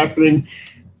things are happening.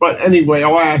 But anyway,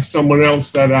 I'll ask someone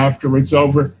else that after it's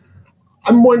over.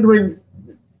 I'm wondering,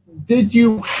 did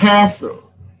you have,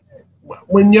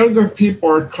 when younger people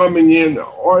are coming in,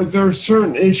 are there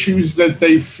certain issues that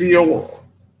they feel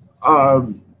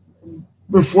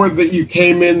before that you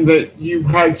came in that you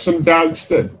had some doubts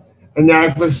that an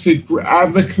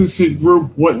advocacy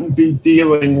group wouldn't be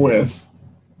dealing with?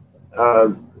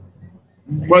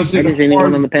 Was it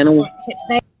anyone on the panel?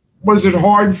 Was it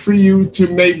hard for you to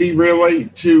maybe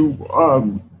relate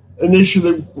to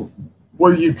initiative?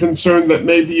 Were you concerned that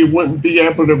maybe you wouldn't be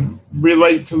able to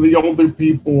relate to the older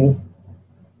people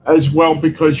as well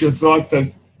because you thought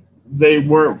that they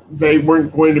weren't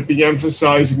going to be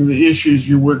emphasizing the issues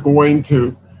you were going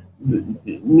to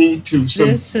need to? So,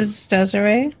 this is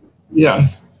Desiree.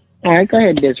 Yes. All right, go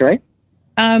ahead, Desiree.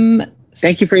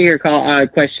 Thank you for your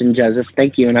question, Joseph.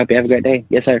 Thank you, and I hope you have a great day.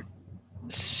 Yes, sir.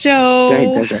 So, go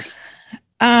ahead, Desiree.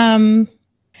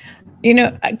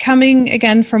 Coming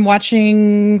again from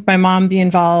watching my mom be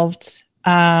involved,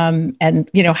 and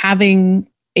having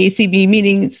ACB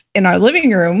meetings in our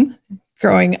living room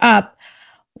growing up,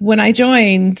 when I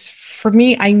joined, for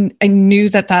me, I knew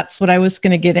that that's what I was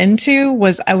going to get into.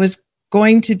 I was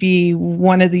going to be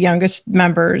one of the youngest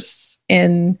members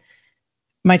in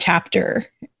my chapter,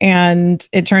 and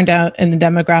it turned out in the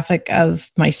demographic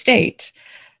of my state.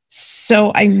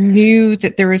 So I knew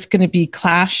that there was going to be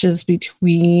clashes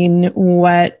between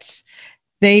what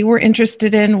they were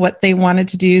interested in, what they wanted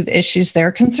to do, the issues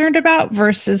they're concerned about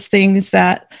versus things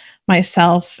that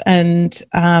myself and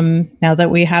now that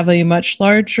we have a much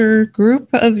larger group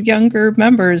of younger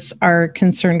members are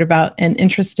concerned about and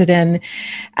interested in.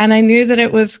 And I knew that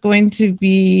it was going to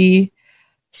be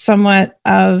somewhat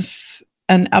of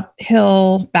an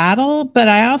uphill battle, but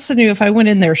I also knew if I went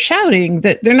in there shouting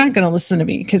that they're not going to listen to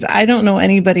me because I don't know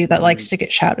anybody that likes to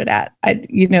get shouted at.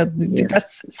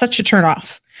 That's such a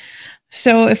turnoff.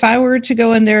 So if I were to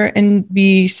go in there and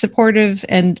be supportive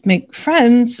and make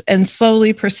friends and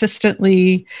slowly,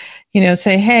 persistently,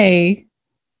 say, hey,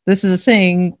 this is a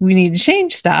thing, we need to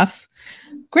change stuff.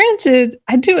 Granted,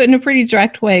 I do it in a pretty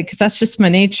direct way because that's just my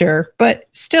nature, but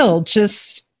still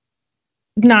just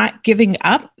not giving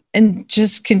up and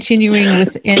just continuing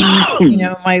within,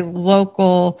 my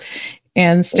local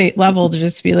and state level to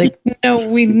just be like, no,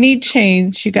 we need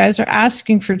change. You guys are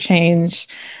asking for change.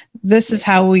 This is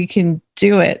how we can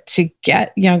do it to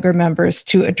get younger members,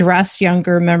 to address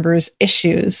younger members'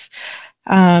 issues.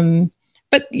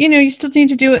 But, you still need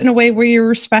to do it in a way where you're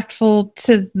respectful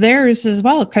to theirs as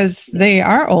well, because they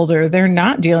are older. They're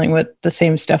not dealing with the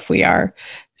same stuff we are.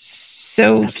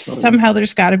 So somehow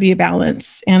there's got to be a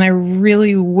balance. And I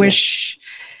really wish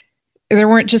there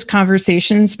weren't just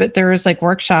conversations, but there was like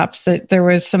workshops, that there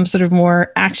was some sort of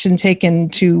more action taken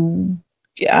to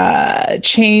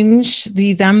change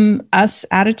the them us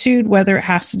attitude, whether it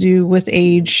has to do with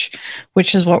age,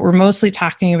 which is what we're mostly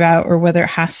talking about, or whether it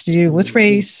has to do with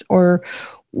race or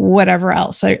whatever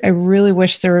else. I really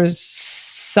wish there was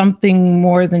something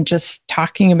more than just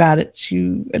talking about it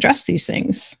to address these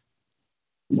things.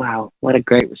 Wow, what a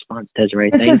great response,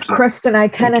 Desiree. This is Kristen. I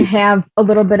kind of have a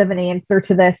little bit of an answer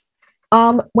to this.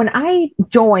 When I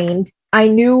joined, I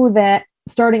knew that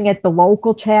starting at the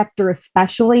local chapter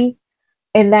especially,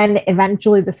 and then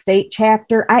eventually the state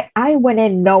chapter, I went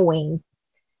in knowing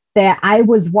that I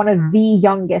was one of the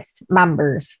youngest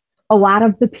members. A lot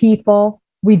of the people,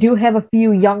 we do have a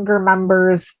few younger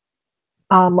members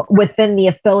within the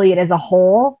affiliate as a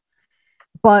whole,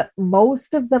 but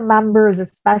most of the members,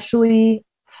 especially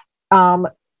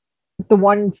the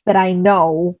ones that I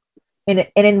know, and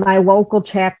in my local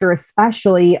chapter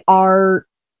especially, are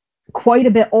quite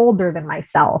a bit older than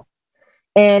myself.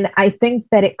 And I think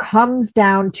that it comes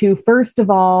down to, first of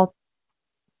all,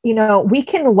 we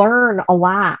can learn a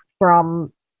lot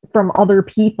from other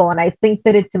people. And I think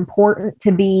that it's important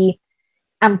to be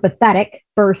empathetic,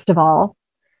 first of all,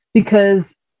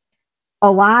 because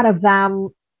a lot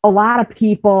of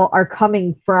people are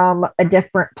coming from a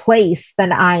different place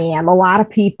than I am. A lot of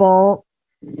people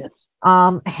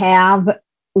have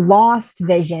lost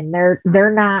vision.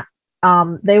 They're not,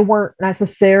 they weren't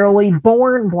necessarily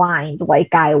born blind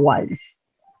like I was.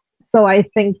 So I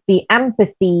think the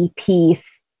empathy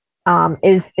piece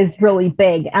is really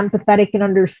big. Empathetic and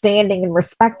understanding and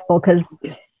respectful, because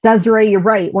Desiree, you're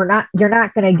right. You're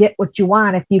not going to get what you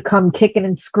want if you come kicking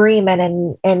and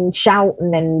screaming and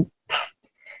shouting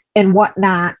and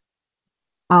whatnot,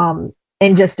 and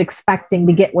just expecting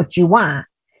to get what you want.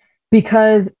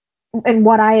 Because, and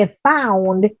what I have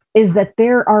found is that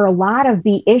there are a lot of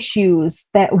the issues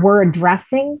that we're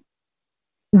addressing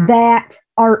that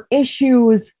are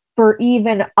issues for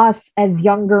even us as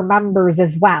younger members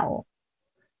as well.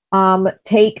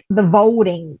 Take the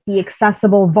voting, the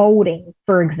accessible voting,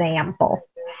 for example.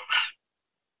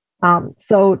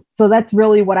 So that's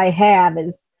really what I have,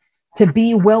 is to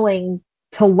be willing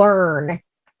to learn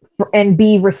and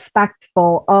be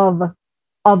respectful of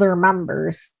other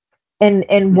members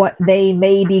and what they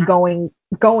may be going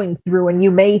through. And you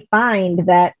may find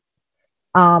that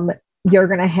you're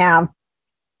going to have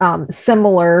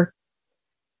similar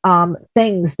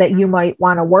things that you might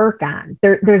want to work on.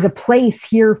 There's a place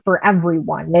here for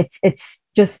everyone. It's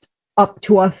just up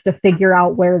to us to figure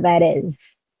out where that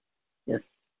is. Yes.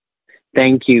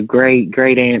 Thank you.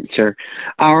 Great answer.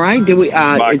 All right. Do we?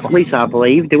 It's Lisa, I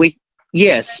believe. Do we?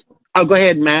 Yes. Oh, go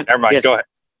ahead, Matt. Never mind. Yes.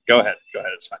 Go ahead.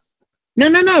 It's fine.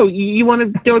 No. You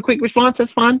want to do a quick response?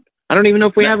 That's fine. I don't even know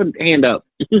if we have a hand up.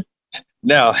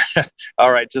 No.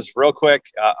 All right. Just real quick.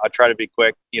 I'll try to be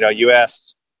quick. You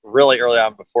asked really early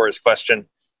on before his question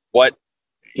what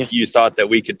you thought that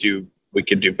we could do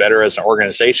better as an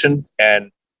organization.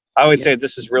 And I would say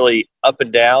this is really up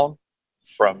and down,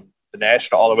 from the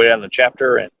national all the way down the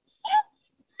chapter and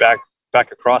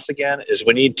back across again, is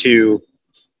we need to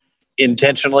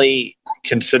intentionally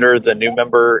consider the new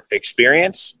member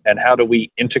experience and how do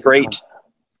we integrate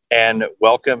and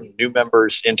welcome new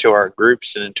members into our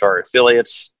groups and into our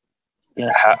affiliates.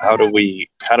 How do we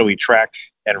track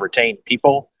and retain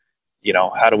people?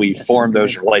 How do we form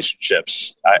those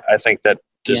relationships? I think that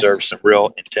deserves some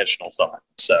real intentional thought.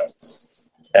 So,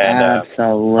 and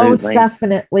absolutely, most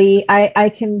definitely, I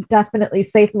can definitely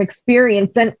say from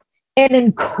experience and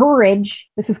encourage.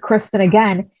 This is Kristen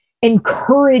again.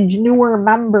 Encourage newer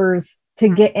members to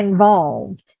get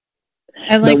involved.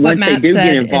 I like what Matt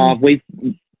said. Get involved, we've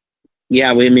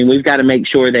got to make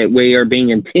sure that we are being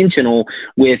intentional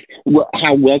with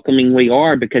how welcoming we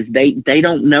are, because they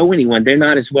don't know anyone. They're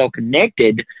not as well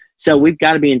connected. So we've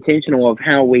got to be intentional of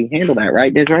how we handle that,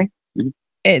 right, Desiree?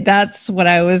 That's what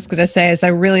I was going to say. Is I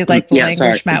really like the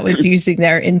language Matt was using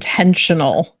there.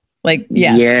 Intentional. Like,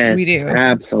 yes, we do.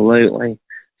 Absolutely.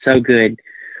 So good.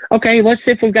 Okay, let's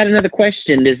see if we've got another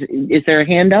question. Is there a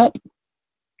hand up?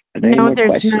 No,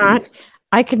 there's not.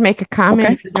 I could make a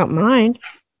comment if you don't mind.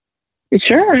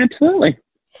 Sure, absolutely.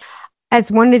 As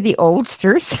one of the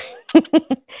oldsters,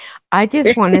 I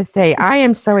just want to say I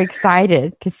am so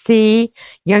excited to see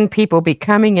young people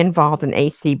becoming involved in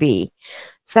ACB.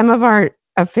 Some of our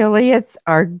affiliates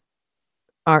are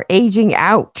aging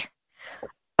out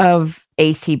of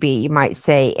ACB, you might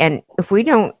say. And if we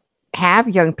don't have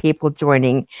young people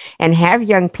joining and have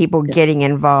young people getting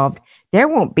involved, there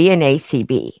won't be an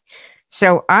ACB.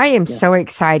 So I am so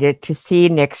excited to see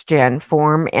Next Gen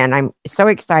form, and I'm so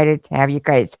excited to have you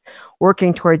guys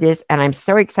working toward this. And I'm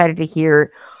so excited to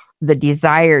hear the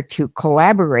desire to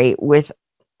collaborate with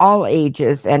all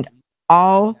ages and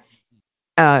all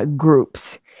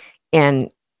groups, and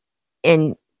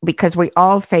because we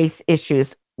all face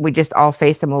issues, we just all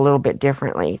face them a little bit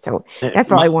differently. So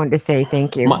that's all I wanted to say.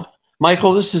 Thank you.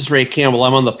 Michael, this is Ray Campbell.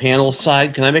 I'm on the panel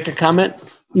side. Can I make a comment?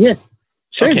 Yeah,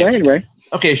 sure. Okay. Go ahead, Ray.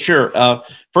 Okay, sure.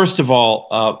 First of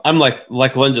all, I'm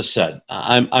like Linda said,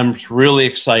 I'm really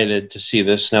excited to see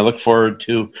this, and I look forward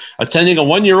to attending a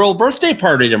 1-year-old birthday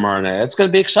party tomorrow night. It's going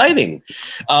to be exciting.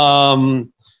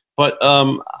 But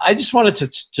I just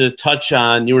wanted to touch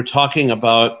on, you were talking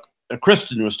about,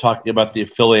 Kristen was talking about the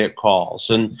affiliate calls,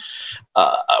 and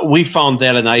we found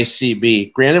that in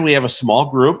ICB. Granted, we have a small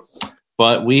group,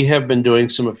 but we have been doing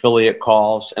some affiliate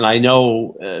calls, and I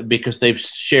know because they've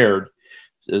shared,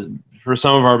 for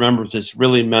some of our members, it's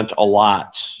really meant a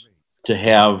lot to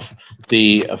have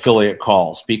the affiliate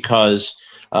calls, because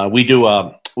we do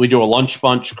a lunch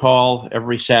bunch call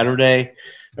every Saturday,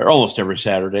 or almost every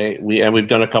Saturday. We've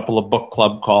done a couple of book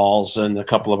club calls and a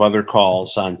couple of other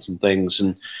calls on some things,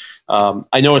 and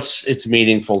I know it's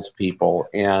meaningful to people,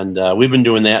 and we've been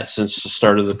doing that since the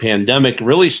start of the pandemic,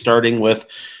 really starting with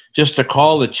just a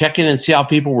call to check in and see how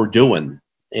people were doing,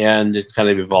 and it kind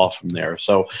of evolved from there.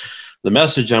 So the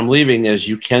message I'm leaving is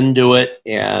you can do it,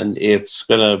 and it's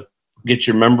going to get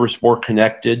your members more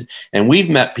connected. And we've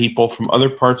met people from other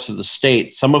parts of the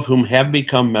state, some of whom have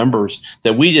become members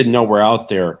that we didn't know were out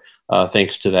there,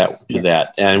 thanks to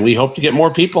that. And we hope to get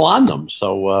more people on them.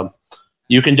 So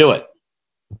you can do it.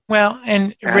 Well,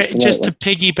 and just to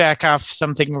piggyback off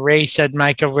something Ray said,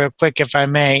 Michael, real quick, if I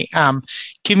may,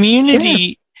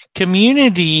 community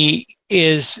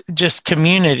is just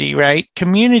community, right?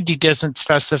 Community doesn't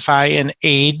specify an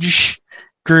age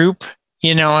group,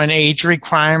 an age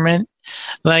requirement.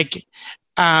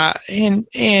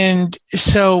 And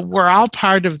so we're all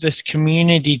part of this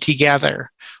community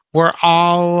together. We're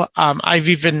all, I've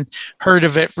even heard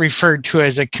of it referred to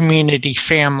as a community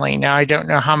family. Now, I don't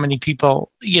know how many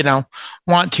people,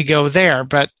 want to go there,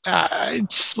 but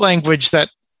it's language that,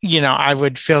 I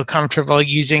would feel comfortable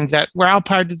using, that we're all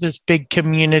part of this big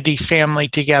community family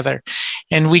together,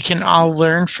 and we can all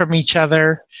learn from each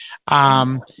other.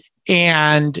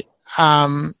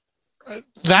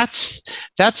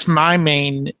 That's my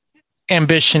main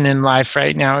ambition in life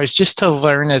right now, is just to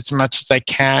learn as much as I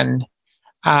can,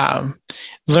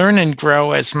 learn and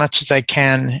grow as much as I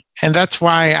can. And that's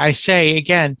why I say,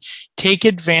 again, take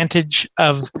advantage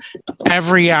of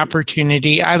every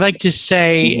opportunity. I like to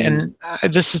say, and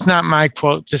this is not my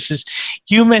quote, this is,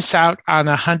 you miss out on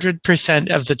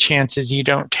 100% of the chances you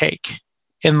don't take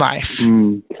in life.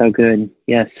 So good.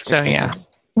 Yes. So, yeah.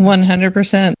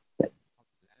 100%.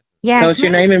 Tell us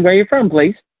your name and where you're from,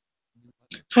 please.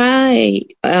 Hi,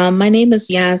 my name is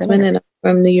Yasmin, and I'm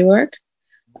from New York.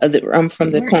 I'm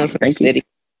from the Conference City.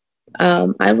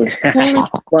 I was calling.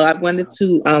 Well, I wanted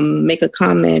to make a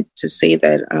comment to say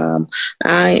that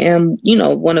I am,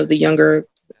 one of the younger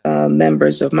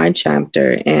members of my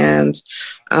chapter, and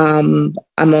I'm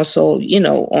also,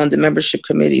 on the membership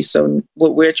committee. So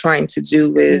what we're trying to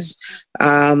do is,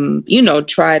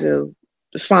 try to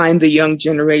find the younger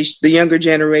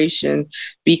generation,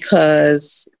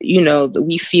 because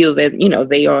we feel that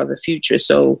they are the future.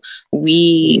 So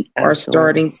we are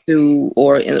starting to,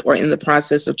 or in the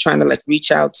process of trying to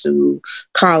reach out to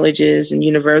colleges and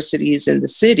universities in the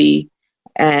city,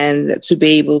 and to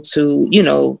be able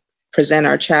to, present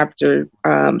our chapter,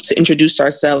 to introduce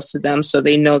ourselves to them so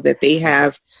they know that they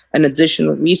have an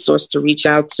additional resource to reach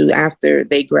out to after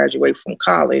they graduate from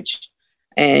college.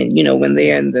 And, when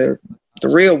they're in the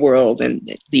real world and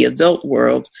the adult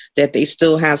world, that they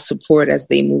still have support as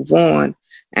they move on.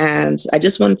 And I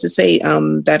just wanted to say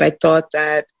that I thought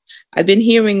that I've been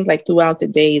hearing like throughout the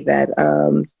day that,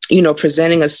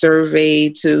 presenting a survey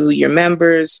to your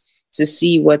members to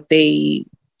see what they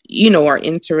are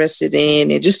interested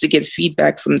in, and just to get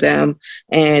feedback from them.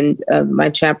 And my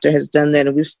chapter has done that.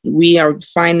 And we are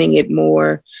finding it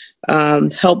more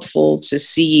helpful to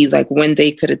see like when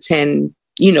they could attend,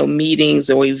 meetings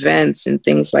or events and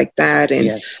things like that.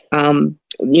 And,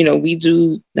 we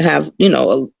do have,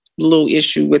 a little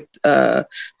issue with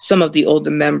some of the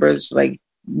older members, like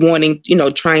wanting,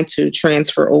 trying to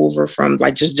transfer over from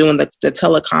like just doing the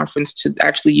teleconference to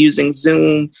actually using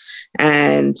Zoom.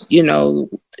 And,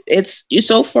 it's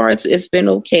so far it's been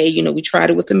okay. We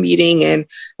tried it with the meeting, and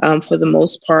for the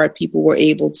most part, people were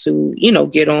able to,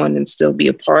 get on and still be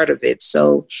a part of it.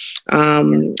 So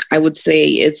I would say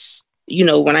it's,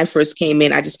 when I first came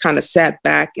in, I just kind of sat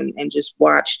back and just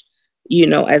watched,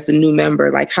 as a new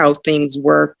member, like how things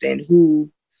worked and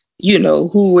who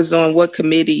was on what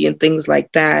committee and things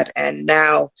like that. And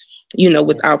now,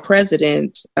 with our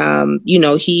president,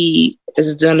 he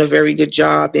has done a very good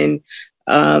job in,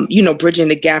 bridging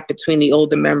the gap between the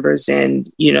older members and,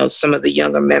 some of the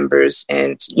younger members,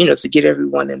 and, to get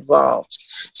everyone involved.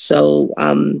 So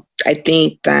I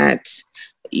think that,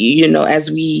 as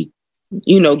we,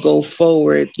 go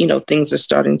forward, things are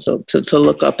starting to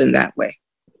look up in that way.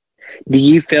 Do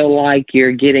you feel like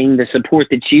you're getting the support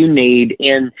that you need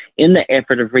in the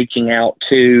effort of reaching out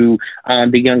to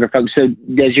the younger folks? So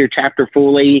does your chapter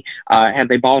fully, have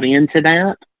they bought into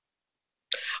that?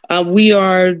 We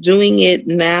are doing it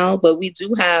now, but we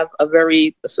do have a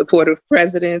very supportive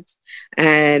president,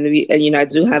 and I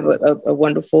do have a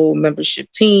wonderful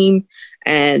membership team,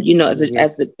 and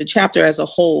as the chapter as a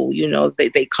whole,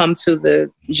 they come to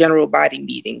the general body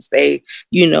meetings. They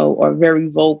are very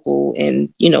vocal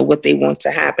in what they want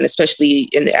to happen, especially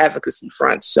in the advocacy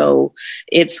front. So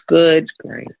it's good.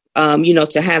 Right.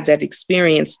 To have that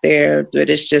experience there, but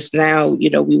it's just now,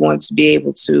 we want to be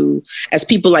able to, as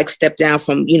people like step down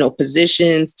from,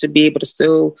 positions, to be able to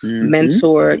still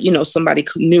mentor, somebody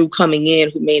new coming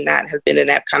in who may not have been in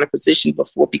that kind of position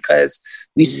before, because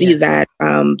we see that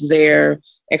their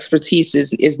expertise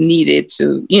is needed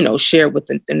to, share with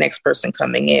the next person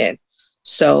coming in.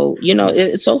 So,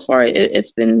 so far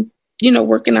it's been,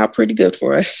 working out pretty good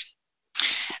for us.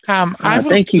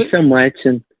 Thank you so much.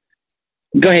 And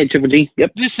go ahead, Triple G.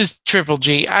 Yep. This is Triple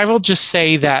G. I will just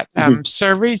say that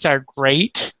surveys are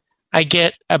great. I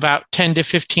get about 10 to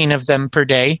 15 of them per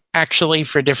day, actually,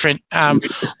 for different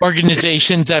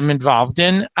organizations I'm involved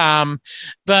in.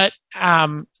 But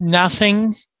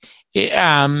nothing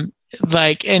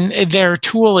like, and they're a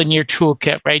tool in your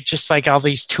toolkit, right? Just like all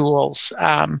these tools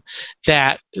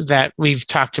that we've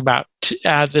talked about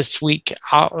this week.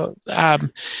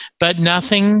 But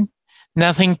nothing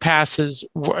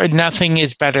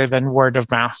is better than word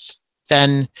of mouth,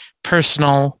 than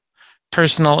personal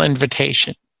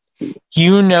invitation.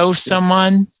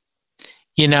 Someone,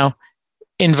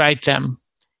 invite them,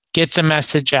 get the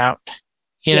message out.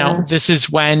 This is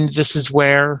when, this is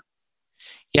where.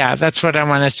 Yeah, that's what I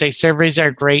want to say. Surveys are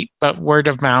great, but word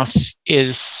of mouth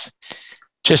is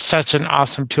just such an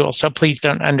awesome tool. So please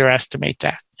don't underestimate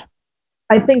that.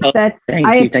 I think I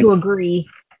have to agree.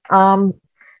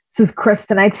 This is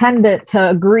Kristen. I tend to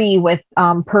agree with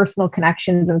personal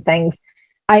connections and things.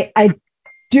 I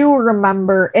do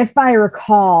remember, if I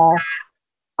recall,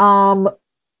 our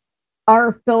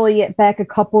affiliate back a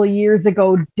couple of years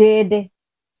ago did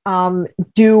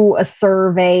do a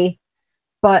survey,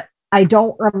 but I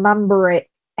don't remember it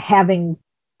having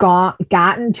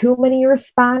gotten too many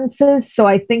responses. So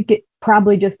I think it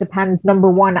probably just depends, number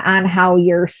one, on how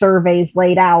your survey's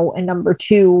laid out, and number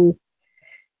two,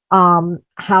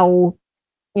 how,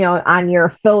 on your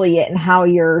affiliate and how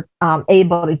you're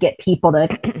able to get people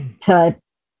to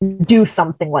do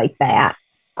something like that.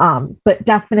 But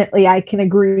definitely I can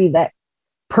agree that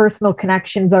personal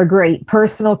connections are great.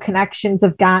 Personal connections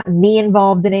have gotten me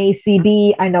involved in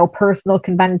ACB. I know personal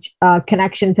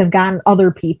connections have gotten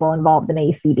other people involved in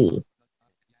ACB.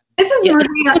 This is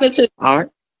Maria.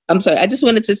 I'm sorry. I just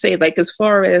wanted to say, like, as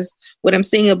far as what I'm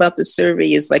saying about the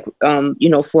survey is like,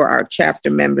 for our chapter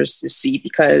members to see,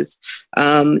 because,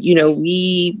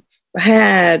 we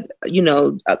had,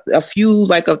 a few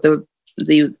like of the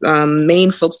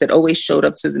main folks that always showed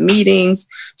up to the meetings.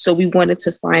 So we wanted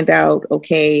to find out,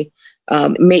 okay,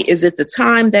 Is it the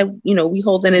time that, we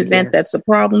hold an event that's a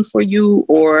problem for you,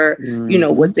 or,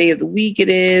 what day of the week it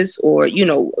is, or,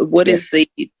 what is the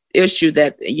issue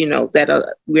that,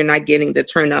 that we're not getting the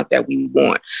turnout that we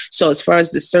want. So as far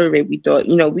as the survey, we thought,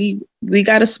 we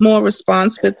got a small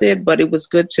response with it, but it was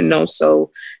good to know.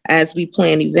 So as we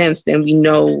plan events, then we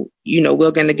know,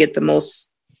 we're going to get the most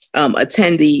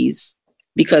attendees,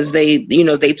 because they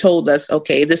told us,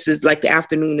 okay, this is like the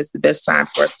afternoon is the best time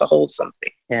for us to hold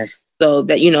something. Yes. So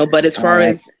that, but as far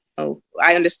as,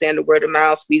 I understand the word of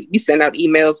mouth, we send out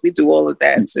emails, we do all of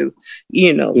that to,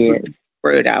 to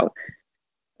word out.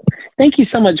 Thank you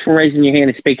so much for raising your hand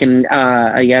and speaking,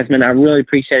 Yasmin. I really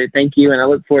appreciate it. Thank you. And I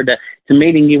look forward to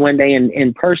meeting you one day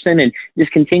in person, and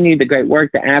just continue the great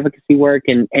work, the advocacy work,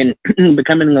 and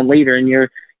becoming a leader in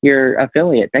your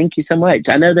affiliate. Thank you so much.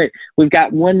 I know that we've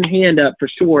got one hand up for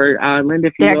sure. Linda,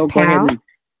 if you will, go ahead.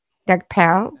 Doug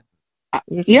Powell?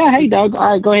 Yeah. Hey, Doug.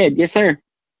 All right, go ahead. Yes, sir.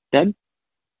 Doug?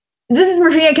 This is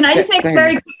Maria. Can I just make a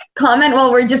very quick comment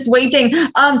while we're just waiting?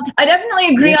 I definitely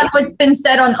agree on what's been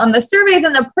said on the surveys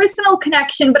and the personal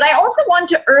connection, but I also want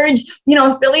to urge,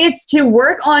 affiliates to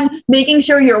work on making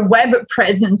sure your web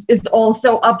presence is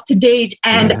also up to date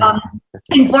and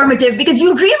informative, because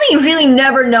you really, really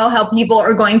never know how people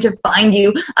are going to find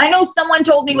you. I know someone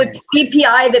told me with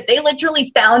BPI that they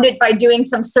literally found it by doing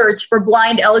some search for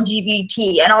blind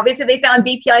LGBT, and obviously they found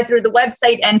BPI through the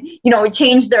website, and it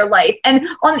changed their life. And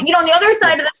on the other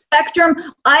side of the spectrum,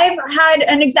 I've had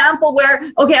an example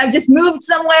where, okay, I've just moved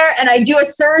somewhere and I do a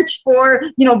search for,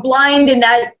 blind in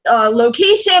that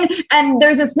location, and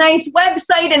there's this nice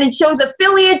website and it shows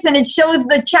affiliates and it shows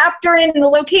the chapter in the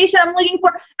location I'm looking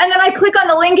for, and then I click on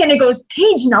the link and it goes,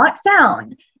 page not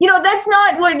found. That's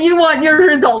not what you want your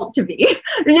result to be,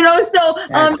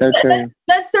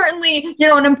 that's certainly,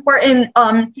 an important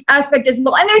aspect as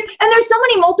well. And there's so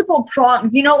many multiple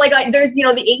prongs, there's,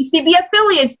 the ACB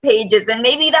affiliates pages, and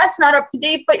maybe that's not up to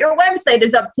date, but your website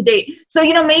is up to date. So,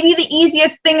 maybe the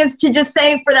easiest thing is to just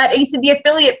say for that ACB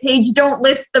affiliate page, don't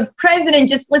list the president,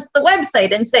 just list the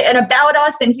website and say, and about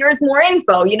us, and here's more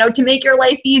info, to make your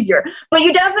life easier. But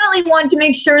you definitely want to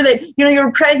make sure that,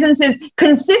 your presence is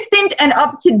consistent and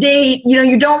up to date.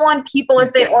 You don't want people,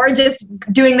 if they are just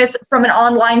doing this from an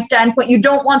online standpoint, you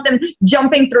don't want them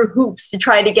jumping through hoops to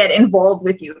try to get involved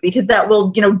with you, because that will,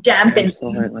 dampen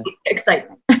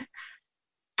excitement.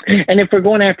 And if we're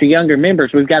going after younger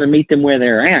members, we've got to meet them where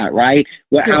they're at, right?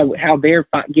 How they're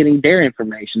getting their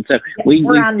information. So we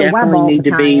definitely need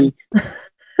to be.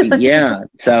 Yeah.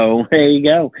 So there you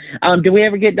go. Do we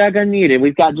ever get Doug unmuted?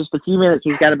 We've got just a few minutes.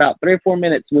 We've got about 3 or 4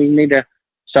 minutes. We need to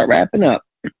start wrapping up.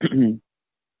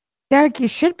 Doug, you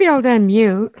should be able to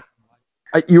unmute.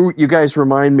 You guys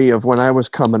remind me of when I was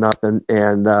coming up, and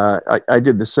I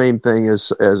did the same thing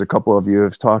as a couple of you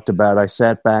have talked about. I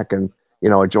sat back and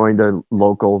I joined a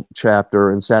local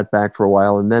chapter and sat back for a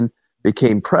while, and then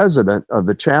became president of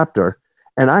the chapter.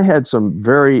 And I had some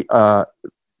very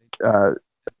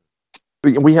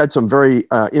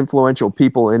influential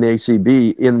people in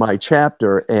ACB in my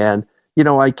chapter, and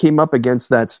I came up against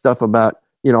that stuff about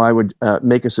I would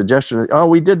make a suggestion. Oh,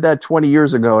 we did that 20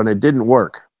 years ago and it didn't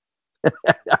work.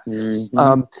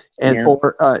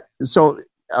 So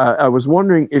I was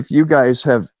wondering if you guys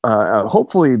have,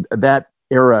 hopefully that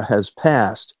era has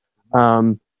passed.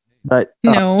 But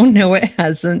no, it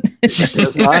hasn't.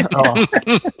 Oh,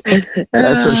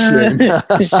 that's a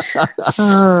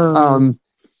shame.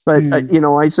 But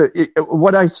I said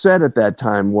what I said at that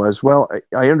time was, well,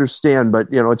 I understand, but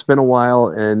it's been a while,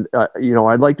 and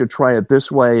I'd like to try it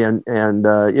this way, and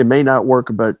it may not work,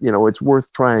 but it's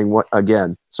worth trying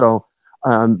again. So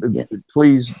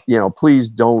please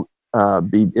don't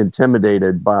be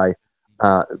intimidated by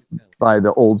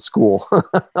the old school.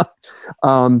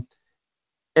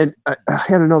 And I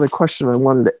had another question I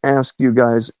wanted to ask you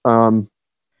guys, and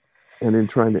in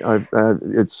trying to,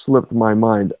 it slipped my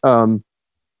mind.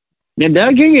 Now,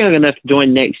 Doug, you're young enough to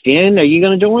join Next Gen. Are you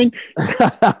going to join?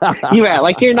 You act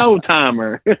like you're an old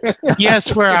timer.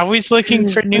 Yes, we're always looking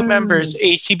for new members.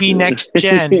 ACB Next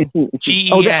Gen.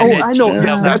 GEN. I know.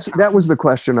 That was the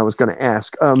question I was going to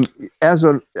ask. As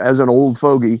an old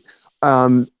fogey,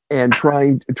 and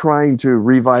trying to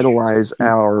revitalize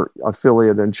our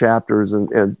affiliate and chapters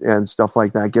and stuff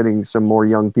like that, getting some more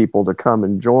young people to come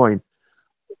and join.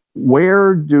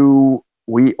 Where do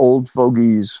we old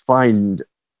fogies find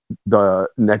the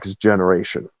next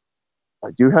generation?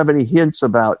 Do you have any hints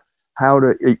about how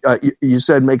to? You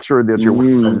said make sure that your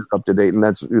website is up to date, and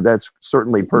that's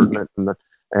certainly pertinent,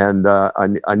 and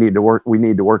I need to work. We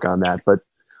need to work on that. But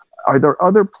are there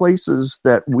other places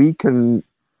that we can?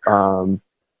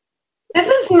 This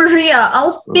is Maria.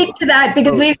 I'll speak to that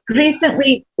because we've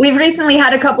recently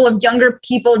had a couple of younger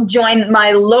people join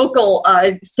my local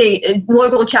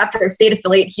local chapter state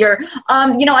affiliate here.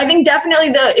 I think definitely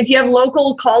if you have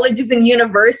local colleges and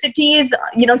universities,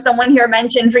 someone here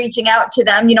mentioned reaching out to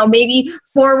them, maybe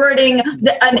forwarding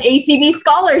an ACB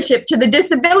scholarship to the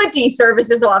Disability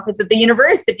Services Office at the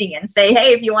university and say,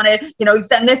 hey, if you want to,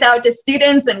 send this out to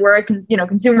students and we're a,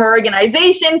 consumer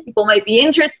organization, people might be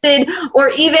interested, or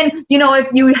even,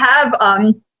 if you have,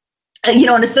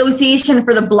 an association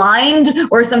for the blind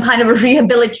or some kind of a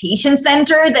rehabilitation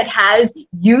center that has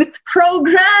youth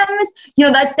programs,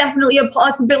 that's definitely a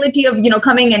possibility of,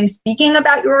 coming and speaking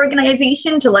about your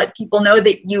organization to let people know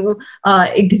that you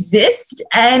exist.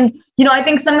 And, I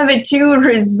think some of it too,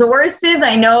 resources.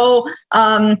 I know,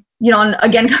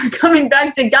 again, coming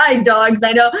back to guide dogs,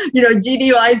 I know,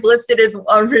 GDUI is listed as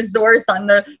a resource on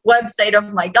the website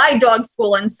of my guide dog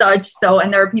school and such. So,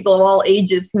 and there are people of all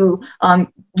ages who,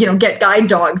 get guide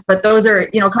dogs, but those are,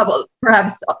 a couple,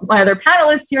 perhaps my other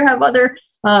panelists here have other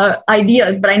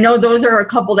ideas, but I know those are a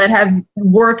couple that have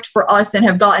worked for us and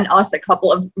have gotten us a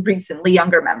couple of recently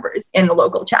younger members in the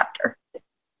local chapter.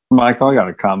 Michael, I got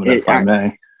a comment if I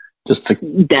may. Just to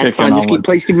that's fine.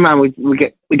 Please keep in mind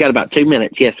we got about 2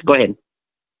 minutes. Yes, go ahead.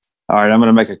 All right, I'm going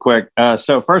to make it quick.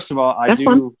 So first of all, I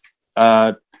do.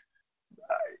 Doug,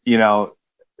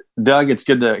 it's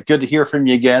good to hear from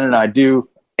you again, and I do.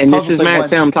 And this is Matt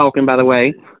Sam talking, by the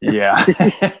way. Yeah,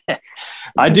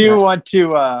 I do want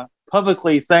to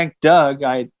publicly thank Doug.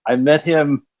 I met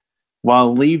him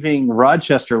while leaving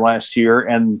Rochester last year,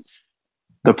 and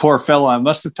the poor fellow, I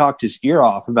must have talked his ear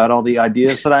off about all the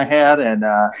ideas that I had and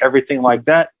everything like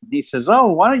that. He says,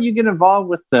 "Oh, why don't you get involved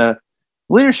with the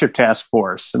leadership task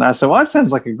force?" And I said, "Well, that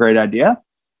sounds like a great idea.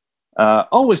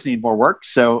 Always need more work."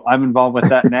 So I'm involved with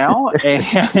that now.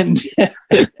 And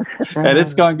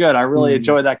it's going good. I really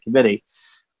enjoy that committee.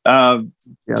 To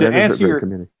answer your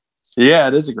committee. Yeah,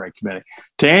 it is a great committee.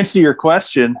 To answer your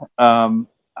question,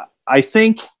 I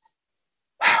think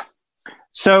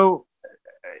so.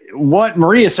 What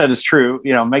Maria said is true,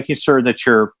 making sure that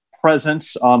your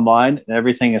presence online and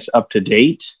everything is up to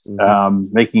date,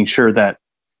 making sure that,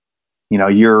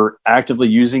 you're actively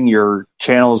using your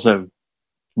channels of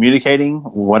communicating,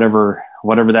 whatever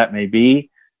that may be.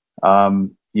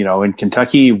 In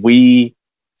Kentucky, we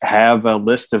have a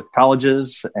list of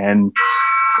colleges and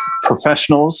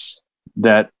professionals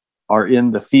that are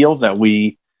in the field that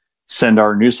we send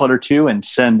our newsletter to and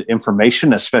send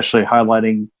information, especially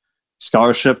highlighting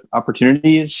scholarship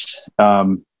opportunities.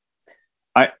 I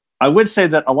would say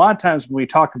that a lot of times when we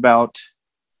talk about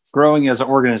growing as an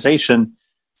organization,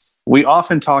 we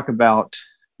often talk about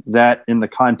that in the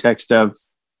context of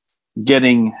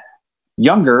getting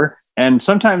younger, and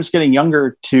sometimes getting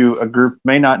younger to a group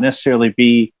may not necessarily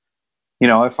be,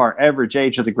 if our average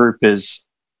age of the group is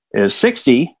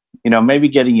 60, maybe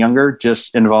getting younger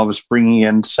just involves bringing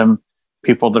in some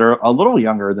people that are a little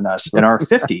younger than us in our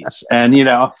 50s. And,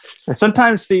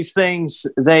 sometimes these things,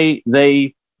 they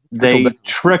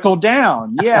trickle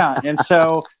down. Yeah. And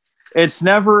so it's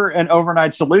never an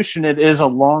overnight solution. It is a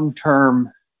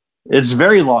long-term, it's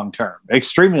very long-term,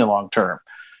 extremely long-term.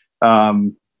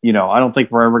 I don't think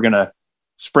we're ever going to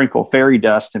sprinkle fairy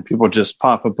dust and people just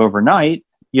pop up overnight.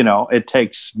 It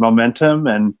takes momentum,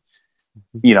 and,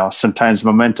 sometimes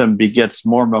momentum begets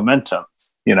more momentum,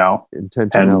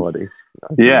 intentionality.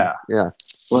 Yeah.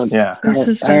 Well, yeah. All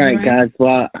right, guys.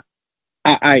 Well,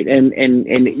 all right,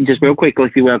 and just real quickly,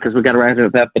 if you will, because we got to wrap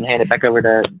it up and hand it back over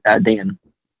to Dan.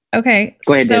 Okay.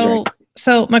 Go ahead.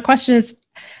 So my question is,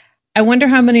 I wonder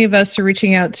how many of us are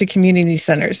reaching out to community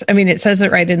centers. I mean, it says it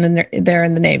right in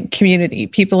the name, community.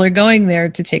 People are going there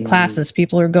to take classes.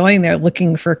 People are going there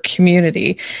looking for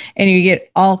community, and you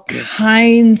get all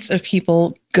kinds of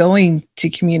people going to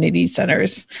community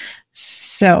centers.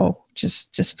 So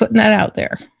just putting that out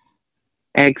there.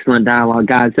 Excellent dialogue,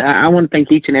 guys. I want to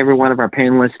thank each and every one of our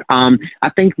panelists. I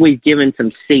think we've given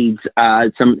some seeds,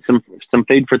 some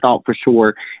food for thought for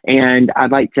sure. And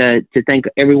I'd like to thank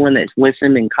everyone that's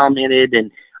listened and commented,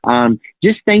 and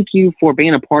just thank you for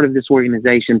being a part of this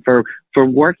organization, for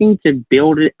working to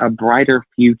build a brighter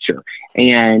future.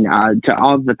 And to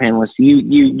all of the panelists,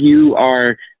 you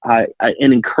are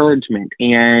an encouragement,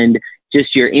 and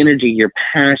just your energy, your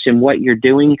passion, what you're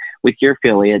doing with your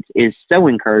affiliates is so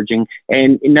encouraging.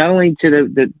 And not only to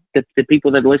the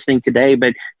people that are listening today,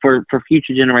 but for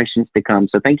future generations to come.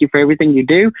 So thank you for everything you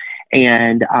do.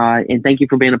 And thank you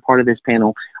for being a part of this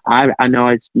panel. I know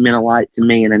it's meant a lot to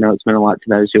me, and I know it's meant a lot to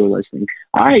those who are listening.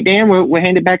 All right, Dan, we'll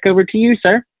hand it back over to you,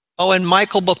 sir. Oh, and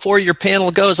Michael, before your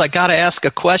panel goes, I got to ask a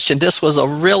question. This was a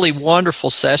really wonderful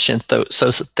session,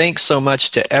 so thanks so much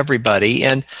to everybody.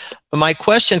 And my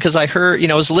question, because I heard,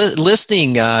 I was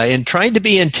listening and trying to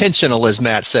be intentional, as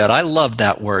Matt said. I love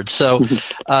that word. So,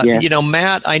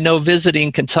 Matt, I know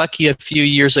visiting Kentucky a few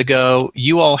years ago,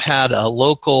 you all had a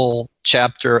local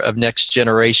chapter of Next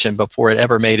Generation before it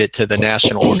ever made it to the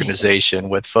national organization,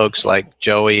 with folks like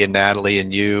Joey and Natalie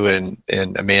and you and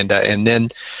Amanda. And then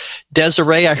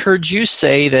Desiree, I heard you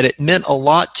say that it meant a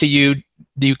lot to you.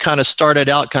 You kind of started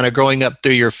out kind of growing up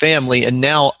through your family, and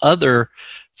now other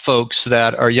folks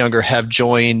that are younger have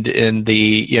joined in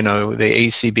the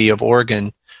ACB of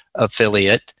Oregon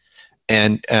affiliate.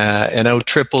 And I know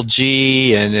Triple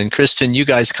G and Kristen, you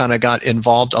guys kind of got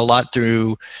involved a lot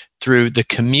through the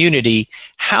community.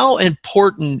 How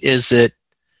important is it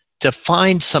to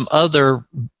find some other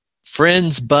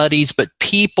friends, buddies, but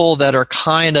people that are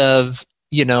kind of,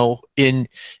 in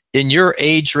your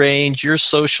age range, your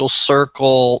social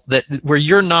circle, where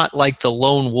you're not like the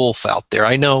lone wolf out there?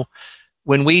 I know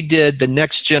when we did the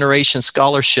Next Generation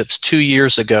scholarships 2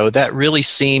 years ago, that really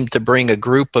seemed to bring a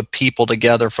group of people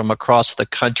together from across the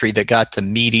country that got to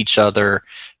meet each other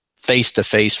face to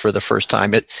face for the first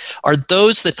time. Are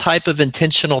those the type of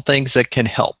intentional things that can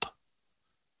help?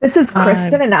 This is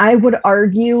Kristen, and I would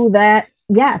argue that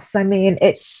yes. I mean,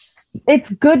 it's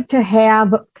good to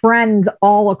have friends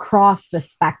all across the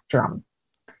spectrum.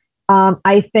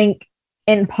 I think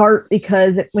in part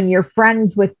because when you're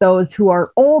friends with those who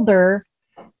are older,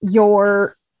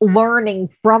 you're learning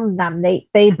from them.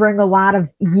 They bring a lot of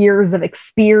years of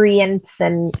experience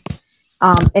and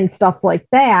stuff like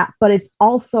that. But it's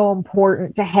also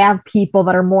important to have people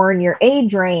that are more in your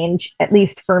age range, at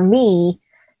least for me,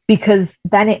 because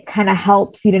then it kind of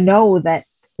helps you to know that,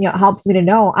 it helps me to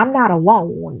know I'm not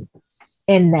alone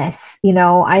in this.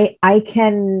 I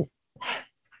can,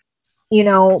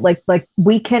 like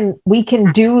we can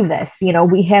do this.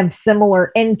 We have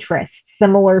similar interests,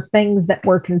 similar things that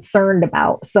we're concerned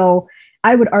about. So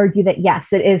I would argue that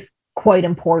yes, it is quite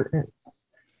important.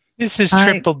 This is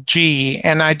Triple G,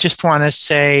 and I just want to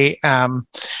say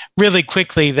really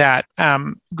quickly that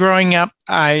growing up,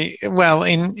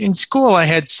 in school, I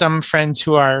had some friends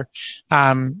who are,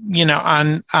 on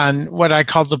what I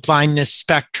call the blindness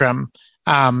spectrum.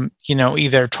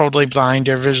 Either totally blind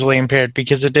or visually impaired,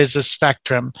 because it is a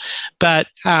spectrum. But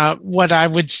what I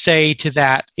would say to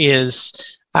that is,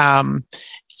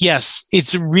 yes,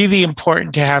 it's really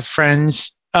important to have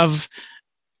friends of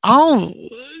all,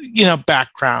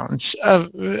 backgrounds.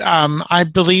 I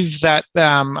believe that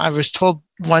I was told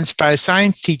once by a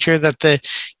science teacher that the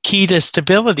key to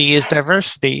stability is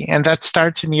diversity, and that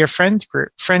starts in your friend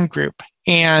group.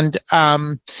 And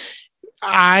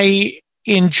I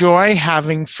enjoy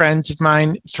having friends of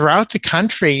mine throughout the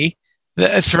country,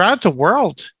 throughout the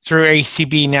world, through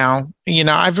ACB now.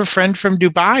 I have a friend from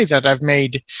Dubai that I've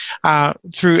made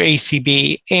through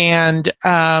ACB, and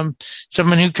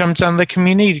someone who comes on the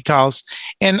community calls.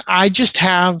 And I just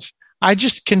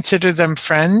consider them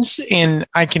friends, and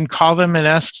I can call them and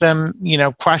ask them,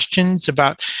 questions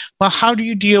about, well, how do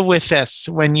you deal with this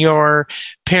when your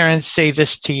parents say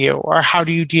this to you? Or how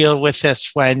do you deal with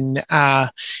this when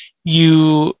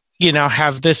you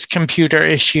have this computer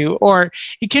issue? Or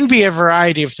it can be a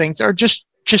variety of things, or just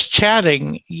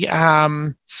chatting,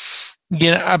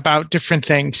 about different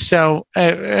things. So,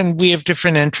 and we have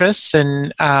different interests,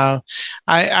 and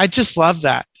I just love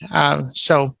that.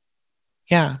 So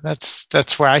yeah,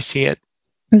 that's where I see it.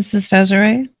 This is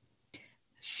Desiree.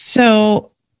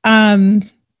 So, everybody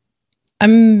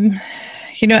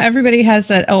has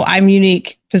that, I'm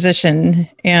unique position,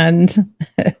 and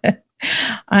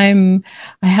I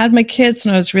had my kids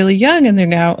when I was really young, and they're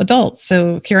now adults.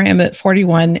 So here I am at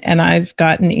 41, and I've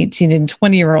got an 18 and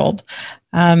 20-year-old.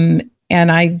 And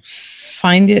I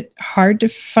find it hard to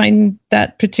find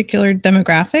that particular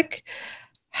demographic.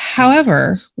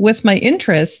 However, with my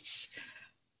interests,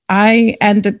 I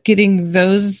end up getting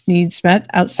those needs met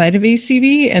outside of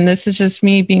ACB. And this is just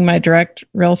me being my direct,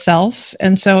 real self.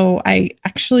 And so I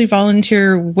actually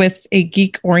volunteer with a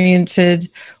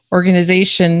geek-oriented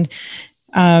organization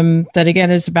that, again,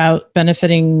 is about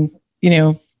benefiting,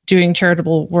 doing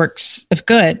charitable works of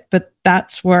good. But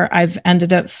that's where I've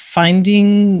ended up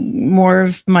finding more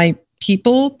of my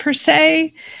people, per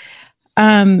se.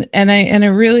 And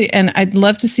I'd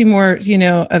love to see more,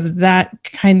 of that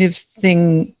kind of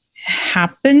thing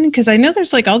happen, because I know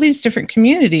there's like all these different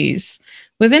communities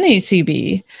within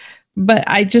ACB, but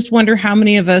I just wonder how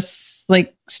many of us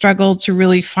like struggle to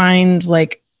really find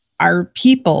like our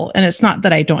people. And it's not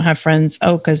that I don't have friends.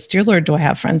 Oh, because dear Lord, do I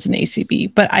have friends in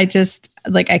ACB? But I just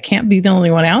I can't be the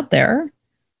only one out there.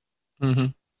 Mm-hmm.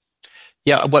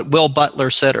 Yeah, what Will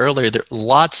Butler said earlier, there are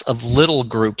lots of little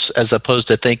groups as opposed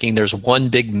to thinking there's one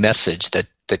big message that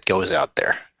goes out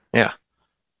there. Yeah.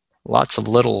 Lots of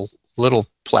little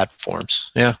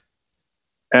platforms. Yeah.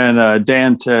 And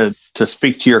Dan, to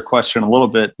speak to your question a little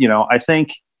bit, I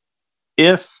think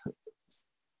if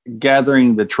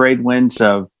gathering the trade winds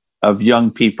of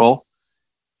young people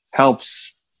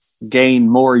helps gain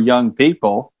more young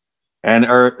people and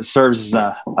serves as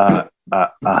a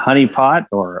honeypot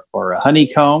or a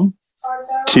honeycomb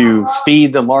to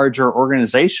feed the larger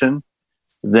organization,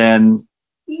 then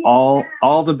all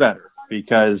the better,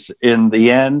 because in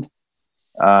the end,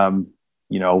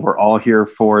 we're all here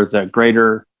for the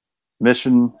greater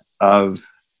mission of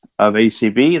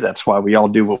ACB. That's why we all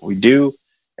do what we do.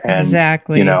 And,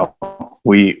 exactly.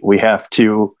 We have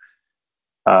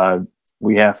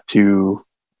to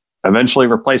eventually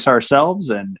replace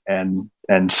ourselves and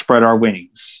spread our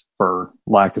wings, for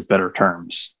lack of better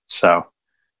terms. So,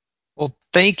 well,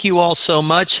 thank you all so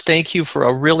much. Thank you for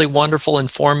a really wonderful,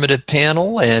 informative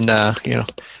panel, and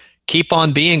keep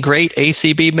on being great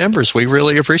ACB members. We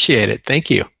really appreciate it. Thank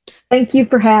you. Thank you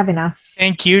for having us.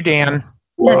 Thank you, Dan.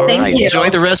 Yeah, thank you. Enjoy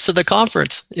the rest of the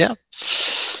conference. Yeah.